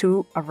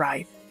to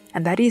arrive.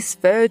 And that is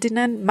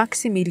Ferdinand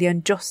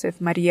Maximilian Joseph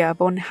Maria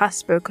von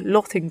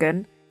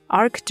Habsburg-Lothringen,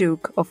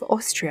 Archduke of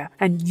Austria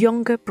and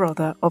younger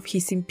brother of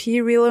His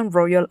Imperial and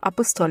Royal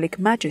Apostolic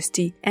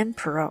Majesty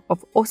Emperor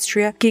of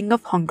Austria, King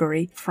of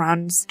Hungary,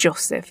 Franz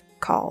Joseph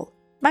Karl.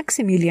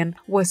 Maximilian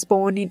was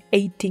born in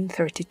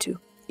 1832.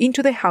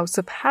 Into the House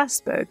of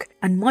Habsburg,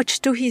 and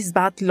much to his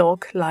bad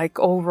luck, like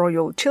all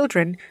royal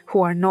children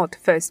who are not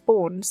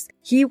firstborns,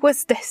 he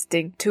was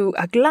destined to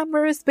a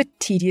glamorous but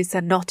tedious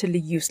and utterly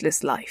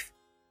useless life.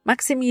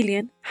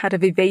 Maximilian had a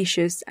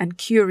vivacious and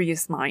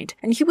curious mind,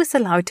 and he was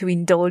allowed to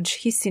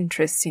indulge his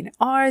interests in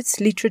arts,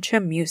 literature,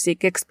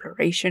 music,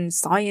 exploration,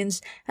 science,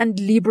 and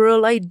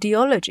liberal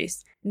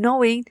ideologies.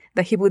 Knowing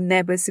that he would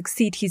never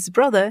succeed his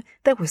brother,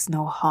 there was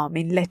no harm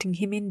in letting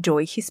him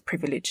enjoy his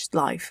privileged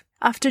life.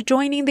 After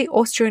joining the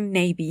Austrian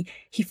Navy,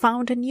 he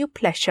found a new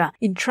pleasure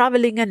in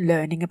traveling and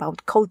learning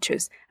about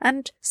cultures,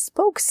 and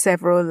spoke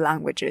several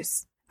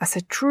languages. As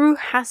a true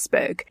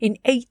Habsburg, in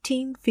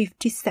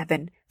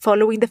 1857,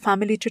 following the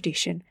family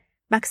tradition,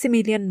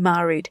 Maximilian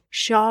married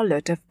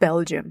Charlotte of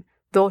Belgium,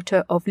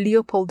 daughter of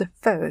Leopold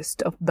I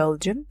of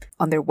Belgium.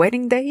 On their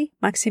wedding day,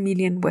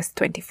 Maximilian was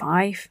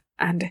 25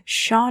 and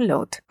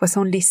Charlotte was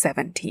only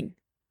 17.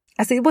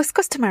 As it was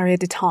customary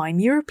at the time,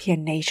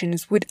 European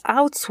nations would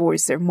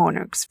outsource their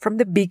monarchs from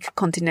the big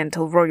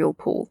continental royal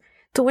pool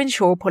to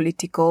ensure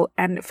political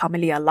and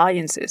family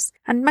alliances,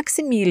 and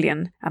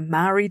Maximilian, a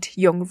married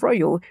young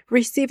royal,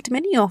 received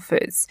many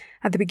offers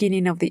at the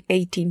beginning of the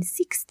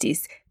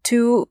 1860s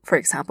to, for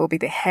example, be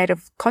the head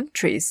of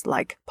countries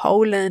like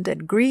Poland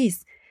and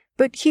Greece,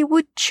 but he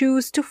would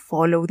choose to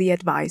follow the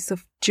advice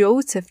of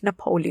Joseph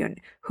Napoleon,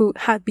 who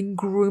had been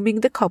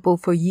grooming the couple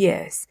for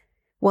years,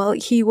 while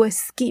he was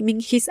scheming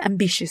his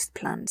ambitious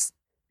plans.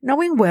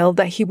 Knowing well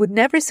that he would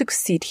never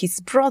succeed his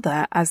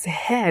brother as the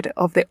head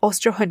of the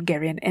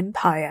Austro-Hungarian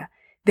Empire,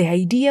 the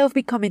idea of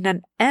becoming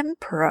an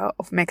emperor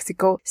of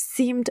Mexico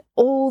seemed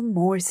all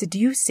more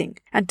seducing,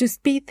 and to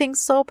speed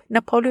things up,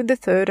 Napoleon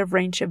III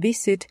arranged a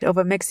visit of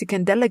a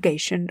Mexican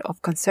delegation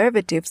of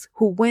conservatives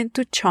who went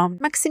to charm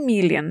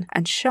Maximilian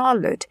and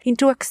Charlotte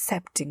into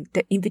accepting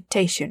the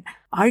invitation,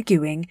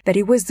 arguing that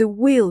it was the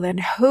will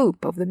and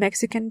hope of the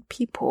Mexican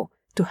people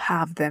to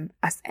have them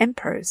as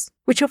emperors,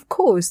 which of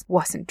course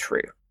wasn't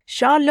true.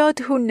 Charlotte,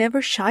 who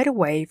never shied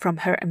away from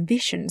her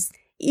ambitions,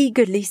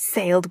 eagerly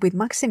sailed with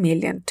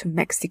Maximilian to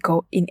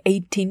Mexico in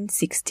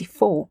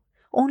 1864,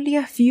 only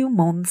a few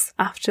months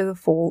after the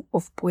fall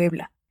of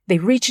Puebla. They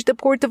reached the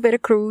port of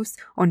Veracruz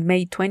on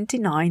May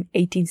 29,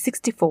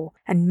 1864,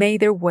 and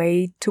made their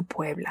way to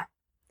Puebla.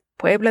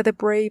 Puebla the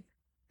brave,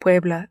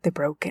 Puebla the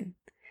broken,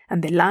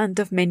 and the land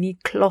of many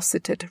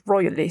closeted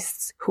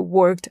royalists who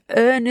worked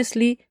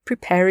earnestly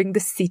preparing the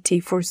city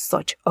for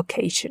such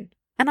occasion.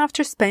 And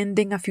after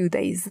spending a few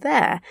days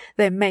there,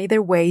 they made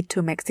their way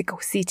to Mexico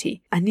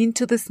City and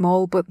into the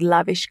small but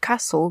lavish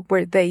castle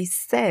where they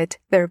set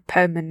their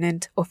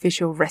permanent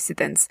official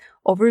residence,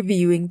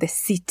 overviewing the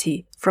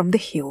city from the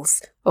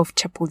hills of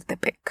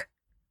Chapultepec.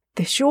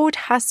 The short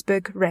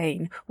Habsburg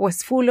reign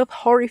was full of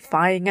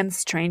horrifying and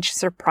strange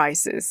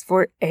surprises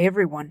for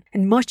everyone,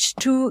 and much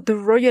to the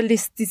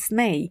royalists'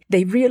 dismay,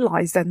 they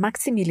realized that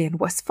Maximilian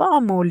was far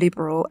more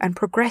liberal and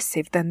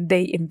progressive than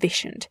they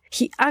envisioned.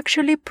 He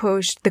actually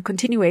pushed the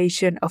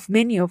continuation of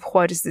many of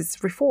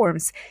Juárez's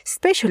reforms,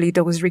 especially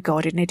those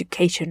regarding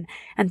education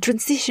and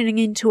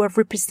transitioning into a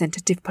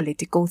representative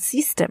political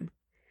system.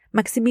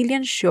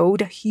 Maximilian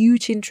showed a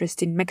huge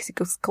interest in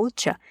Mexico's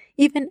culture,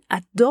 even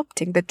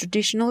adopting the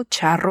traditional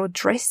charro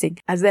dressing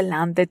as the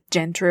landed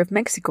gentry of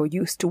Mexico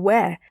used to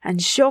wear,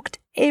 and shocked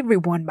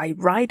everyone by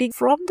riding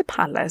from the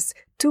palace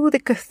to the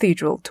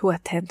cathedral to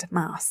attend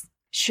Mass.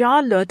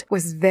 Charlotte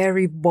was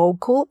very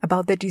vocal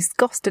about the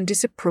disgust and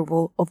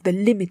disapproval of the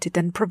limited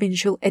and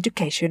provincial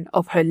education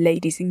of her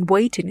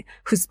ladies-in-waiting,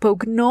 who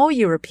spoke no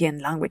European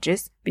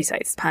languages,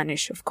 besides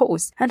Spanish, of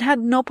course, and had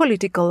no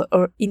political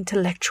or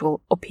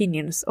intellectual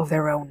opinions of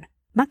their own.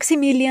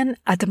 Maximilian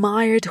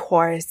admired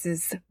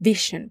Juarez's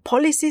vision,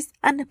 policies,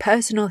 and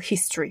personal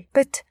history,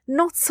 but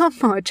not so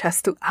much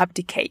as to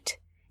abdicate.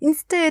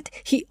 Instead,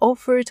 he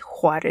offered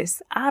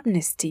Juarez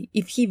amnesty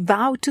if he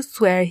vowed to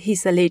swear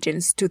his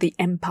allegiance to the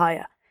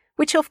empire,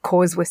 which of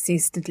course was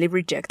instantly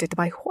rejected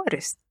by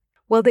Juarez.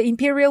 While the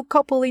imperial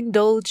couple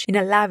indulged in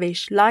a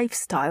lavish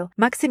lifestyle,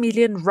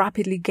 Maximilian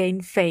rapidly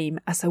gained fame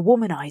as a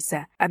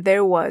womanizer, and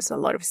there was a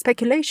lot of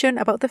speculation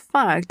about the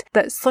fact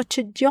that such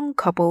a young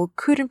couple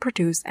couldn't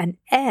produce an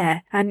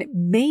heir, and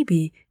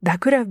maybe that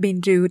could have been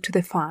due to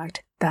the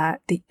fact that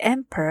the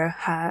emperor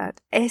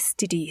had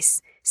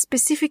STDs,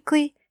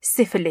 specifically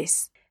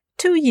syphilis.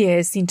 2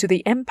 years into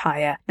the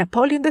empire,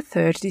 Napoleon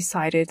III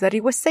decided that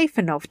it was safe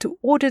enough to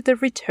order the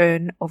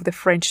return of the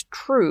French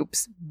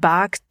troops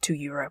back to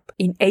Europe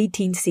in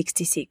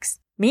 1866.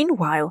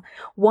 Meanwhile,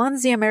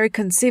 once the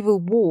American Civil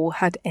War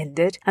had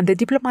ended and the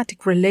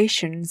diplomatic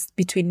relations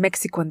between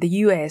Mexico and the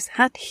US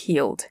had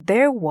healed,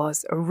 there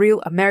was a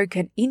real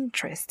American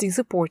interest in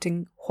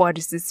supporting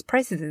Juarez's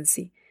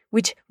presidency,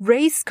 which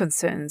raised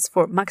concerns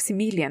for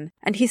Maximilian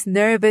and his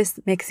nervous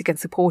Mexican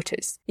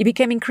supporters. It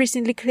became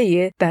increasingly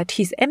clear that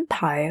his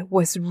empire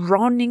was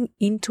running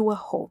into a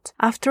halt.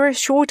 After a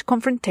short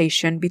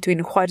confrontation between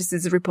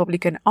Juarez's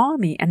Republican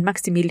army and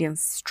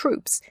Maximilian's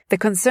troops, the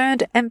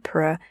concerned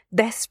emperor,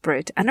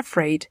 desperate and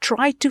afraid,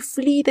 tried to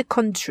flee the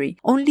country,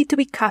 only to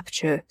be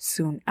captured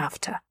soon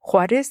after.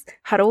 Juarez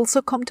had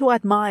also come to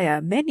admire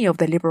many of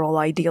the liberal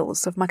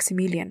ideals of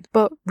Maximilian,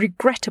 but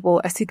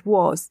regrettable as it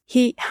was,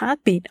 he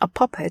had been a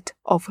puppet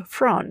of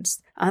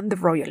France and the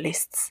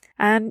royalists,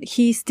 and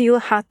he still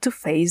had to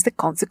face the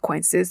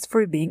consequences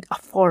for being a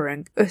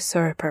foreign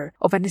usurper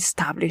of an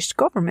established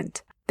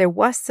government. There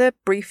was a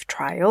brief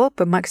trial,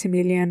 but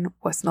Maximilian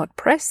was not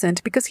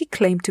present because he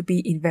claimed to be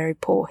in very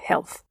poor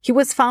health. He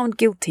was found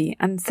guilty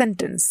and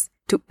sentenced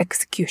to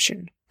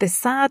execution. The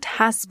sad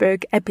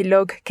Habsburg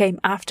epilogue came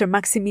after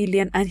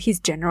Maximilian and his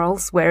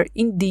generals were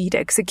indeed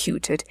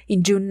executed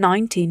in June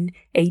 19,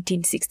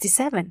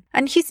 1867,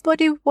 and his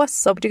body was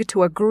subject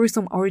to a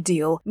gruesome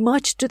ordeal,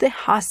 much to the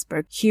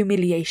Habsburg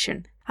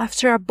humiliation.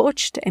 After a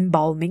botched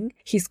embalming,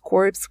 his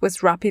corpse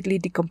was rapidly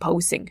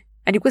decomposing,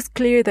 and it was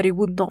clear that he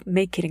would not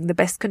make it in the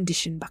best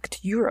condition back to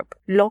Europe.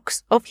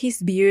 Locks of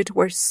his beard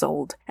were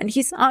sold, and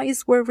his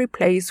eyes were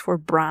replaced for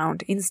brown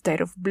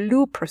instead of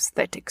blue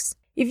prosthetics.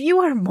 If you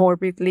are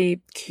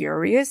morbidly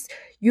curious,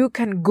 you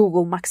can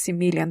Google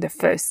Maximilian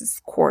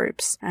I's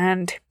corpse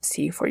and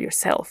see for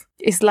yourself.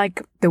 It's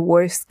like the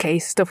worst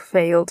case of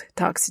failed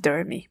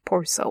taxidermy,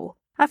 poor soul.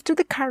 After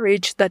the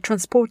carriage that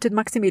transported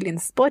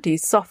Maximilian's body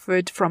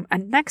suffered from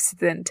an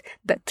accident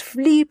that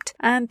flipped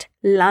and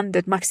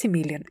landed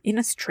Maximilian in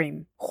a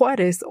stream,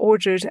 Juarez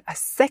ordered a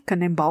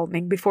second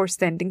embalming before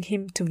sending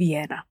him to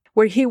Vienna,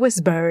 where he was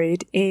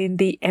buried in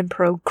the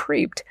Imperial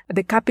Crypt at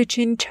the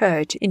Capuchin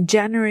Church in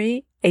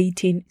January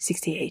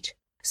 1868.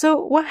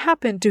 So what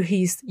happened to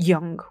his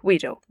young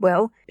widow?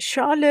 Well,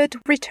 Charlotte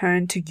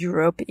returned to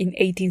Europe in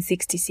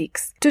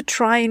 1866 to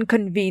try and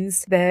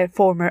convince their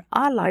former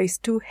allies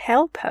to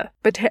help her,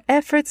 but her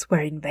efforts were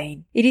in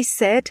vain. It is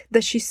said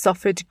that she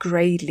suffered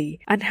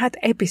greatly and had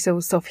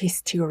episodes of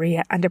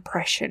hysteria and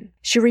depression.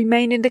 She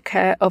remained in the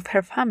care of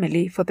her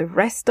family for the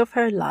rest of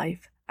her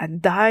life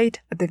and died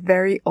at the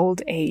very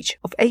old age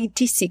of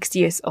 86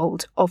 years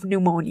old of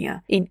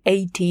pneumonia in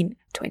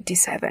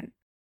 1827.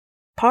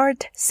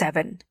 Part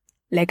 7.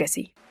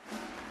 Legacy.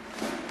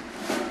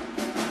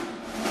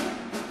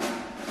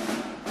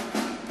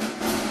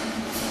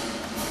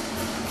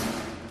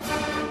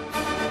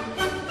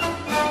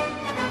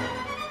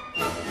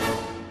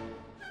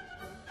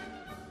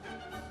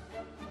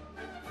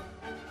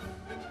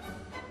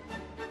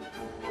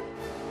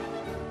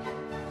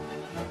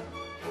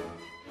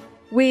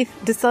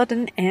 With the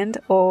sudden end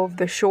of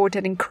the short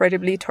and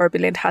incredibly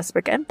turbulent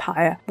Habsburg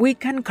Empire, we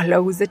can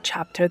close the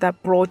chapter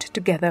that brought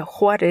together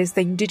Juarez,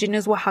 the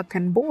indigenous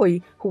Oaxacan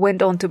boy who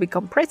went on to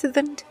become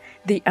president,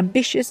 the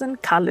ambitious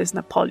and callous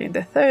Napoleon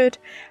III,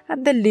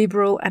 and the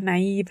liberal and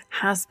naive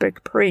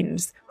Habsburg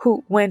prince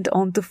who went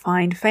on to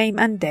find fame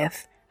and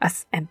death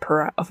as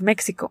Emperor of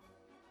Mexico.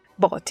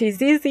 But is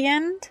this the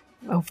end?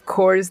 Of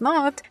course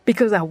not,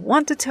 because I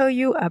want to tell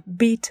you a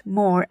bit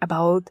more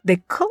about the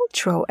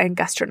cultural and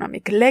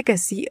gastronomic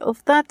legacy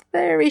of that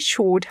very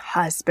short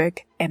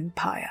Habsburg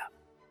Empire.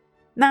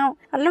 Now,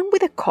 along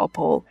with the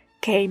couple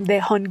came the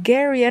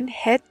Hungarian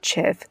head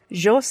chef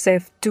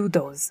József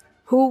Tudós,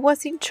 who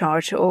was in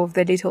charge of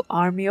the little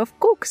army of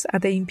cooks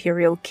at the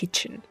imperial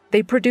kitchen.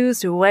 They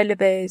produced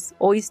relevés,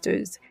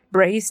 oysters,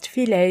 braised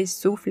fillets,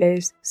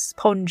 soufflés,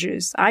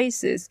 sponges,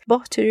 ices,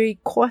 buttery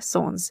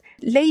croissants,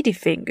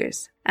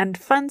 ladyfingers, and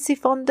fancy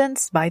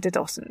fondants by the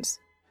dozens.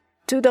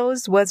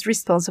 Tudós was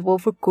responsible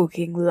for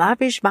cooking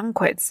lavish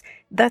banquets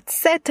that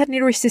set an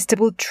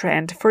irresistible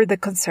trend for the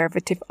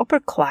conservative upper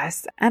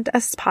class and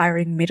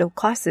aspiring middle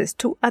classes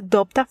to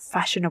adopt a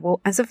fashionable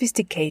and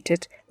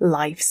sophisticated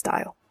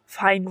lifestyle.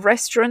 Fine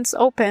restaurants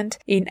opened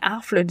in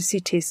affluent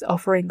cities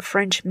offering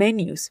French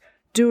menus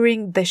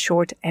during the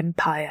short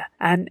empire,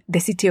 and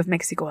the city of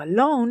Mexico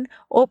alone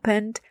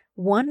opened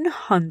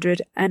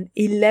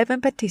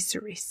 111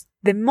 patisseries.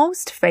 The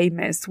most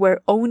famous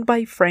were owned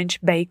by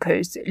French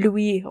bakers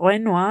Louis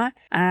Renoir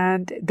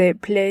and the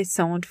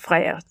Plaisant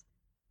Frères.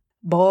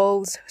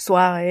 Balls,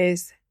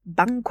 soirees,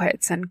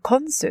 banquets and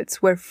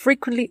concerts were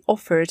frequently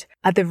offered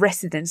at the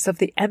residence of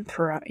the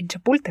emperor in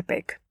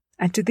Chapultepec,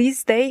 and to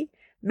this day,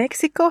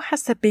 Mexico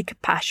has a big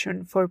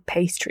passion for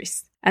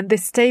pastries, and the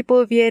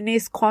staple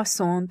Viennese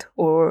croissant,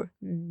 or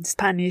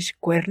Spanish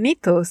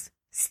cuernitos,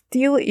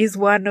 still is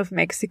one of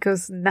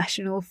Mexico's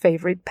national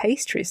favorite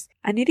pastries,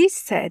 and it is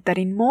said that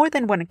in more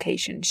than one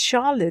occasion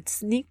Charlotte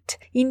sneaked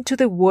into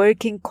the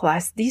working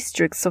class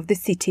districts of the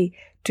city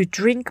to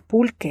drink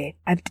pulque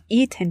and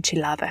eat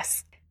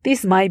enchiladas.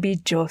 This might be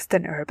just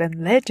an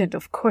urban legend,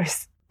 of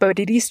course, but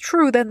it is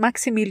true that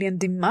Maximilian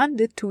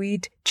demanded to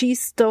eat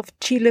cheese-stuffed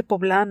chile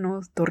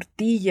poblano,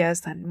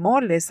 tortillas, and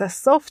moles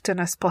as often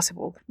as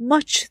possible,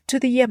 much to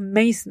the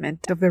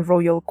amazement of the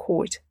royal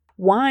court.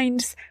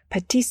 Wines,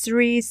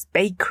 patisseries,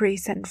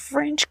 bakeries, and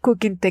French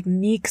cooking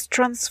techniques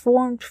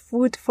transformed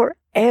food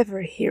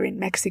forever here in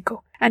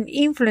Mexico and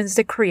influenced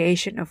the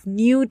creation of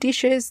new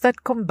dishes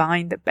that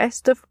combine the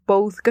best of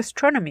both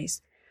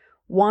gastronomies,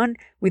 one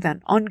with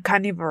an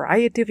uncanny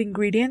variety of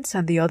ingredients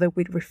and the other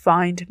with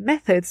refined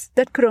methods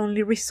that could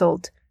only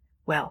result,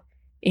 well,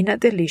 in a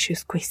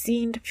delicious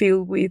cuisine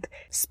filled with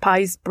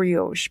spiced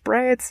brioche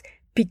breads,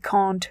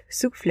 piquant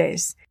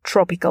soufflés,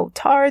 tropical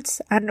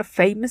tarts, and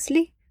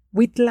famously,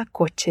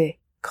 Huitlacoche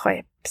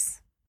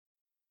crepes.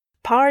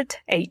 Part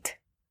 8.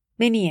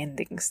 Many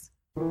endings.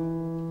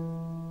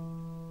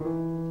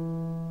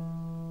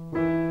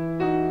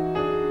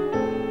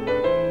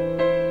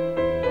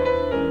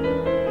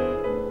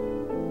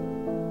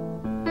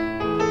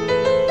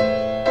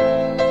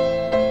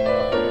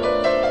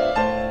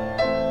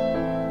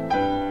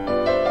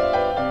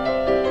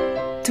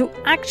 To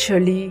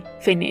actually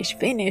finish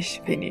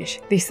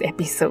this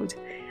episode,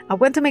 I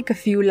want to make a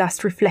few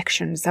last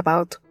reflections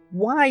about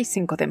why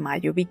Cinco de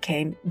Mayo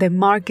became the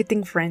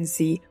marketing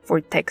frenzy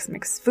for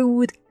Tex-Mex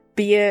food,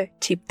 beer,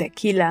 cheap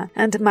tequila,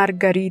 and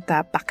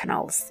margarita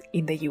bacchanals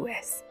in the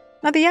US.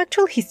 Now, the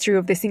actual history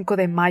of the Cinco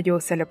de Mayo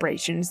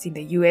celebrations in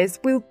the US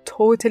will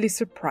totally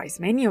surprise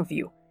many of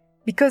you,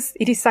 because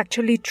it is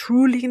actually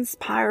truly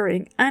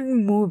inspiring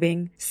and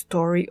moving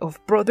story of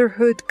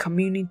brotherhood,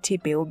 community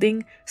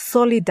building,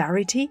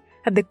 solidarity,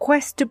 and the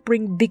quest to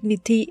bring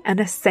dignity and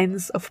a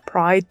sense of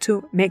pride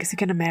to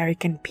Mexican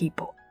American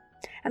people.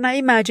 And I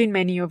imagine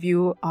many of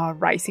you are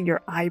raising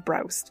your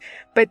eyebrows,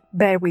 but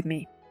bear with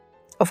me.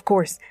 Of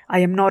course, I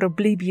am not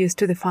oblivious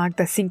to the fact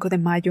that Cinco de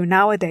Mayo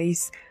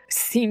nowadays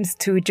seems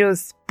to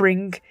just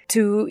bring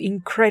two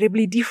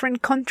incredibly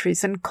different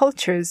countries and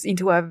cultures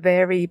into a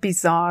very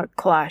bizarre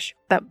clash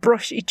that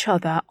brush each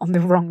other on the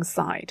wrong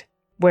side,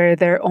 where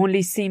there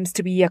only seems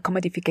to be a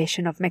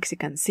commodification of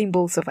Mexican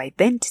symbols of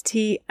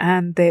identity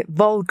and the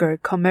vulgar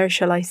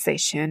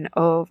commercialization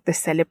of the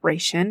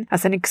celebration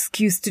as an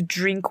excuse to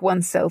drink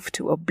oneself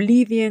to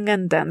oblivion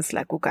and dance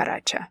la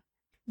cucaracha.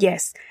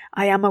 Yes,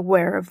 I am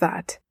aware of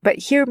that, but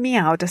hear me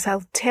out as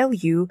I'll tell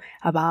you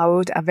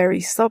about a very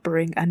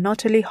sobering and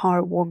utterly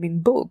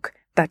heartwarming book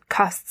that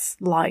casts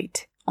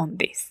light on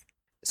this.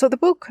 So the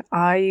book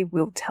I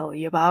will tell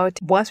you about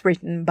was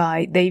written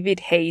by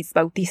David Hayes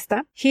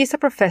Bautista. He is a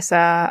professor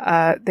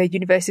at the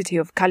University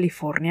of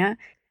California,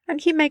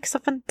 and he makes a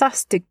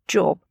fantastic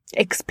job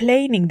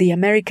explaining the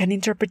American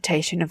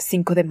interpretation of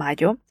Cinco de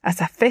Mayo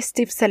as a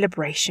festive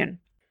celebration.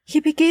 He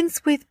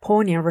begins with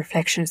poignant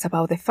reflections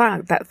about the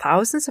fact that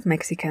thousands of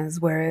Mexicans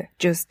were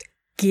just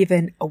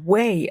given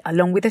away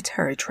along with the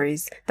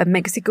territories that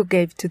Mexico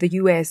gave to the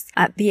US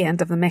at the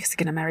end of the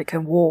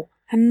Mexican-American War.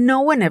 And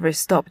no one ever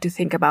stopped to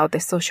think about the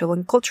social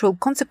and cultural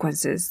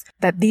consequences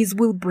that these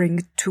will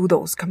bring to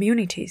those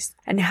communities,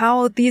 and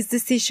how this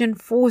decision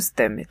forced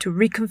them to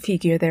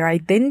reconfigure their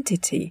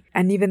identity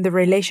and even the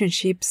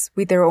relationships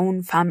with their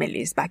own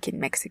families back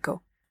in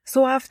Mexico.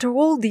 So after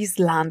all this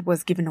land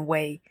was given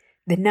away,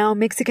 the now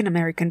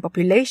Mexican-American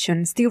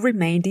population still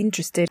remained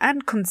interested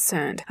and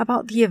concerned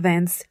about the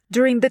events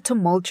during the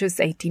tumultuous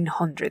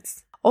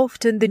 1800s.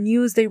 Often the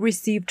news they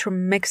received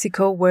from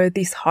Mexico were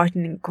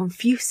disheartening,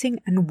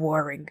 confusing, and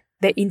worrying.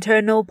 The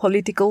internal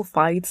political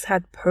fights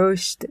had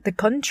pushed the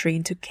country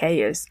into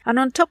chaos, and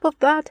on top of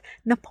that,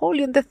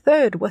 Napoleon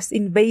III was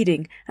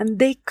invading, and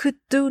they could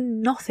do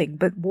nothing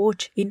but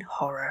watch in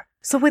horror.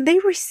 So when they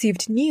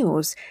received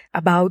news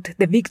about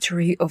the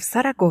victory of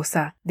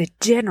Zaragoza, the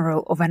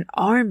general of an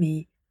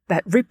army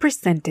that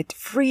represented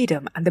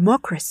freedom and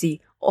democracy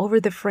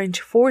over the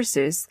French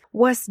forces,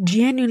 was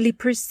genuinely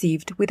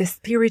perceived with a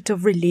spirit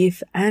of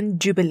relief and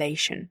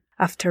jubilation.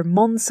 After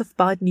months of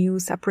bad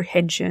news,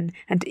 apprehension,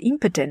 and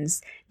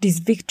impotence, this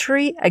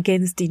victory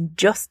against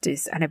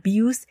injustice and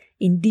abuse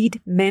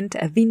indeed meant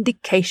a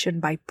vindication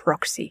by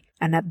proxy.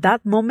 And at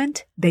that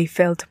moment, they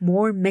felt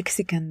more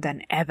Mexican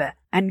than ever,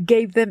 and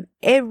gave them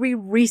every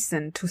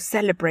reason to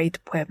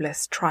celebrate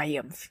Puebla's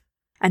triumph.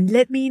 And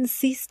let me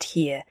insist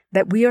here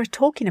that we are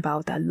talking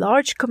about a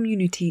large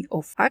community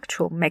of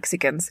actual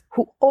Mexicans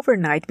who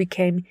overnight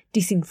became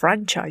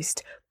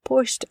disenfranchised,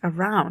 pushed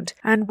around,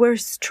 and were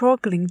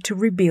struggling to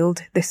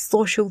rebuild the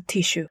social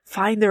tissue,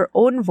 find their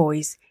own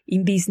voice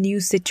in this new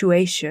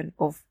situation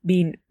of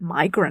being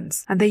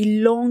migrants. And they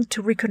longed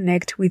to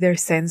reconnect with their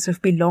sense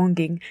of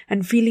belonging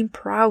and feeling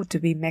proud to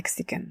be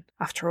Mexican.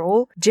 After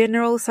all,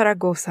 General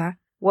Zaragoza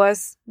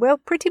was, well,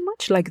 pretty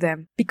much like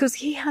them, because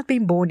he had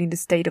been born in the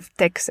state of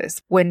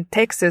Texas, when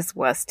Texas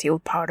was still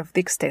part of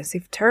the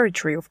extensive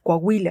territory of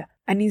Coahuila.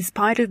 And in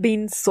spite of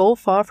being so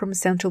far from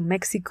central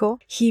Mexico,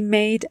 he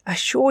made a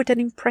short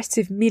and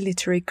impressive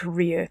military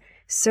career,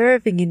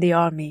 serving in the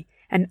army,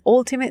 and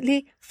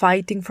ultimately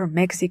fighting for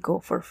Mexico,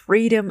 for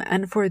freedom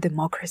and for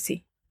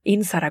democracy.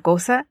 In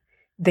Zaragoza,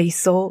 they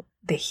saw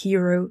the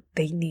hero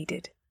they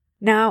needed.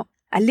 Now,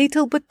 a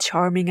little but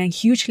charming and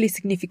hugely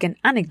significant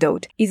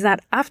anecdote is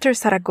that after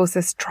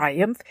Zaragoza's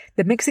triumph,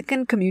 the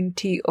Mexican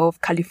community of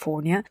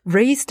California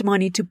raised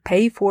money to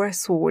pay for a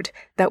sword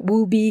that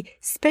will be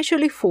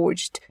specially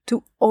forged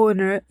to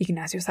honor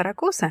Ignacio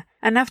Zaragoza.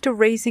 And after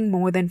raising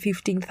more than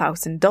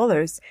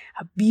 $15,000,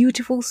 a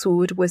beautiful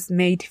sword was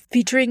made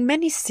featuring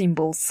many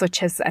symbols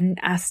such as an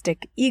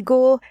Aztec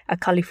eagle, a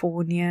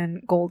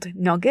Californian gold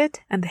nugget,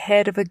 and the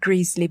head of a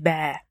grizzly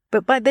bear.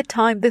 But by the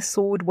time the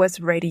sword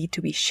was ready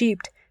to be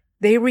shipped,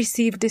 they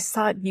received the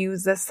sad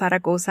news that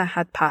Zaragoza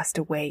had passed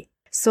away.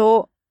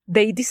 So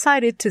they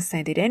decided to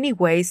send it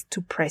anyways to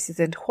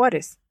President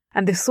Juarez.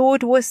 And the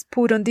sword was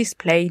put on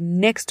display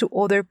next to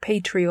other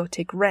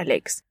patriotic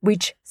relics,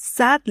 which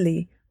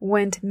sadly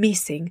went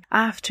missing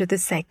after the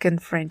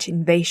second French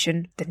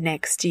invasion the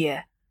next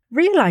year.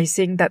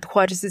 Realizing that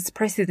Juarez's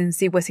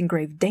presidency was in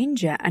grave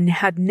danger and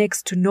had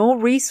next to no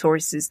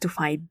resources to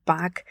fight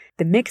back,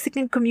 the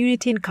Mexican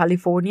community in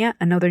California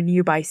and other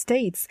nearby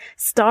states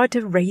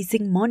started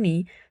raising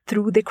money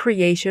through the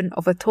creation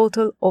of a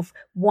total of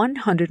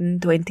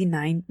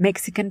 129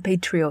 Mexican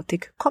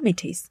patriotic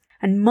committees,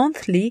 and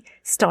monthly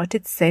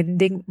started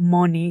sending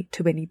money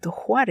to Benito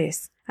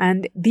Juarez.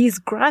 And these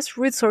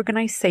grassroots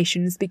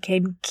organizations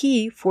became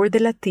key for the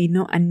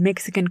Latino and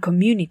Mexican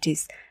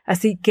communities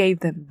as it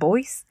gave them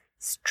voice,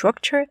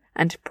 structure,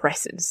 and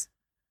presence.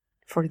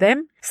 For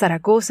them,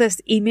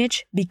 Zaragoza's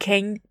image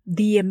became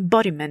the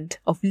embodiment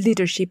of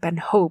leadership and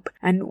hope,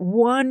 and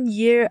 1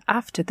 year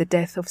after the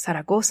death of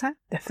Zaragoza,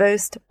 the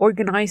first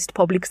organized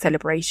public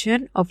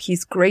celebration of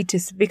his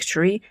greatest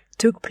victory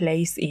took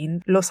place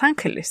in Los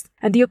Angeles,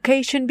 and the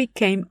occasion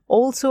became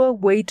also a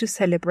way to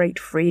celebrate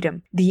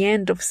freedom, the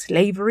end of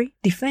slavery,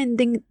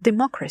 defending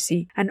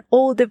democracy, and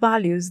all the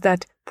values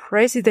that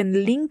President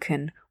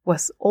Lincoln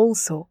was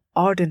also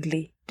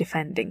ardently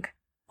defending.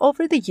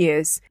 Over the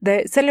years,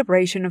 the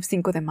celebration of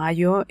Cinco de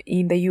Mayo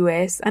in the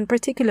US and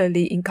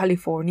particularly in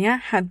California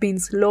had been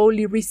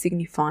slowly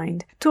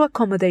resignified to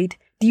accommodate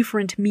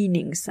different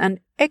meanings and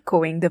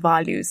echoing the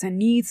values and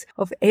needs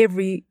of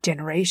every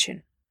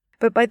generation.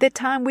 But by the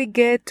time we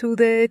get to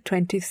the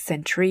 20th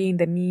century, in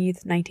the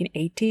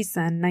mid-1980s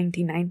and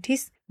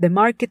 1990s, the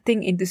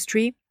marketing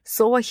industry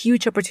saw a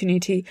huge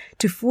opportunity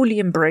to fully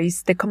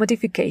embrace the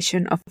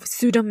commodification of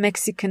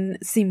pseudo-Mexican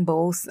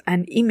symbols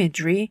and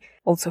imagery,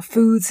 also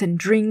foods and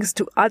drinks,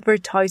 to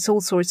advertise all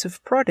sorts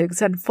of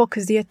products and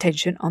focus the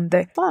attention on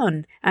the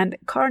fun and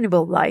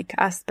carnival-like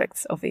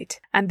aspects of it.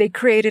 And they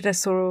created a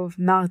sort of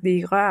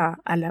Mardi Gras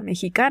a la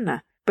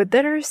Mexicana. But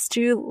there are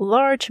still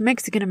large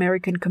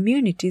Mexican-American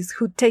communities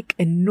who take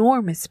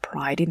enormous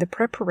pride in the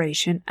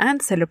preparation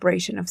and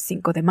celebration of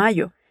Cinco de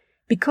Mayo,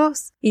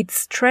 because it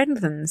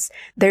strengthens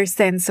their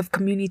sense of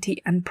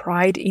community and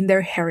pride in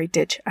their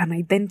heritage and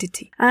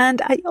identity.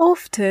 And I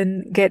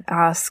often get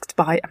asked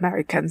by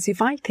Americans if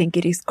I think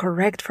it is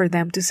correct for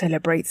them to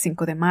celebrate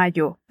Cinco de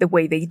Mayo the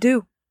way they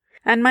do.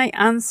 And my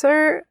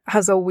answer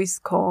has always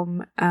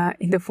come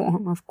in the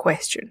form of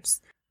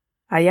questions.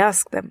 I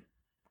ask them,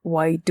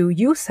 why do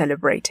you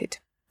celebrate it?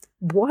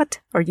 What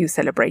are you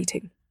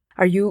celebrating?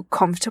 Are you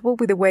comfortable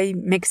with the way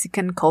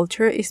Mexican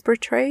culture is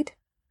portrayed?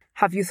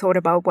 Have you thought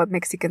about what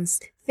Mexicans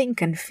think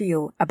and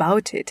feel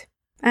about it?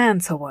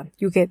 And so on.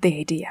 You get the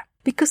idea.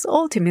 Because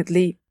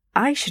ultimately,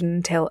 I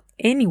shouldn't tell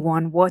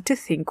anyone what to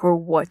think or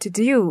what to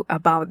do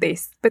about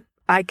this, but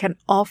I can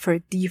offer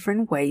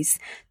different ways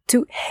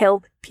to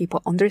help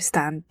people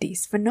understand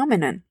this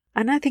phenomenon.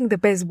 And I think the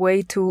best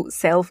way to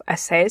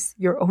self-assess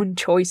your own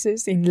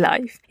choices in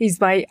life is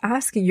by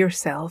asking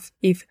yourself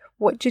if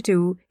what you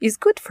do is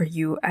good for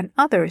you and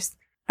others,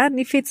 and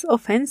if it's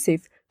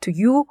offensive to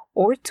you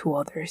or to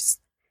others.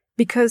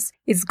 Because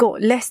it's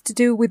got less to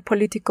do with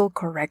political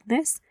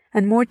correctness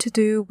and more to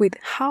do with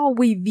how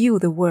we view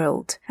the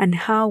world and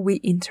how we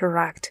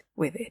interact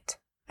with it.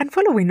 And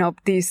following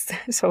up these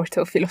sort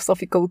of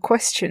philosophical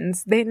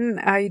questions, then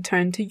I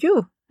turn to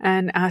you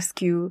and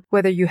ask you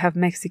whether you have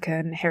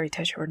Mexican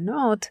heritage or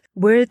not.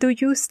 Where do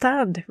you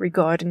stand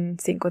regarding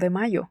Cinco de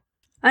Mayo?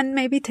 And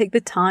maybe take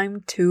the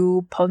time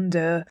to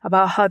ponder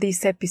about how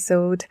this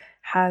episode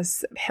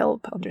has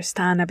helped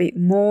understand a bit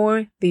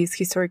more this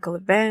historical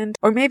event,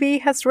 or maybe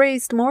has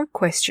raised more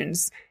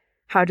questions.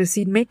 How does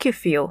it make you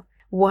feel?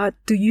 What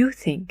do you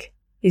think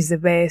is the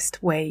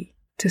best way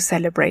to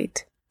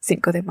celebrate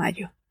Cinco de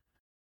Mayo?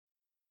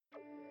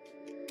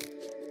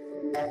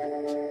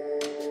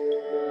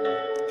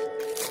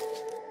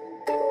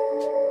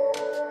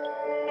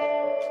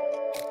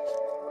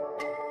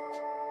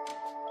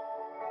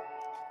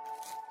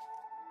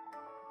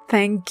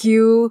 Thank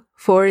you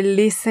for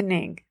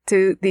listening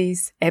to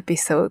this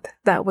episode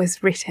that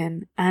was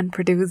written and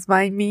produced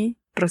by me,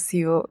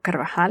 Rocío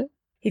Carvajal.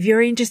 If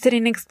you're interested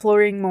in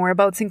exploring more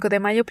about Cinco de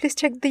Mayo, please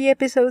check the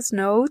episode's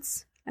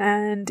notes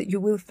and you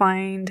will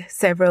find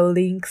several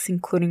links,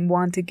 including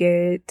one to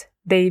get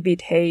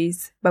David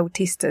Hayes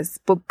Bautista's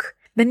book.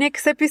 The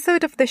next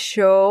episode of the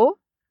show,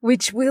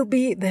 which will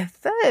be the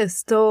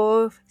first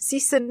of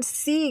season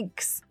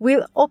 6,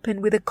 will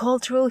open with a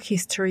cultural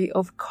history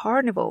of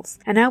carnivals,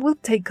 and I will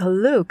take a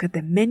look at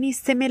the many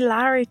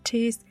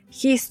similarities,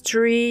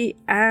 history,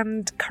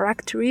 and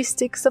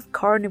characteristics of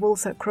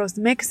carnivals across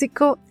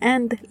Mexico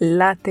and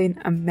Latin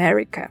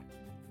America.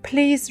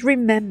 Please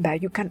remember,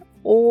 you can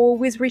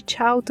always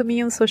reach out to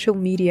me on social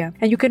media,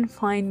 and you can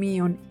find me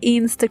on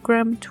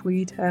Instagram,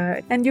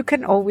 Twitter, and you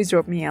can always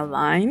drop me a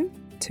line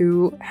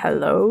to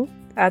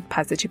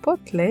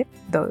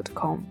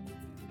hello@pasachipotle.com.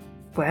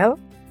 Well,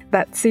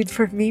 that's it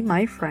for me,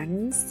 my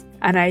friends,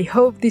 and I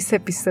hope this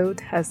episode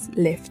has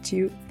left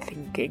you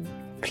thinking.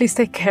 Please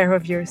take care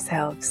of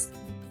yourselves.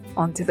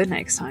 Until the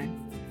next time.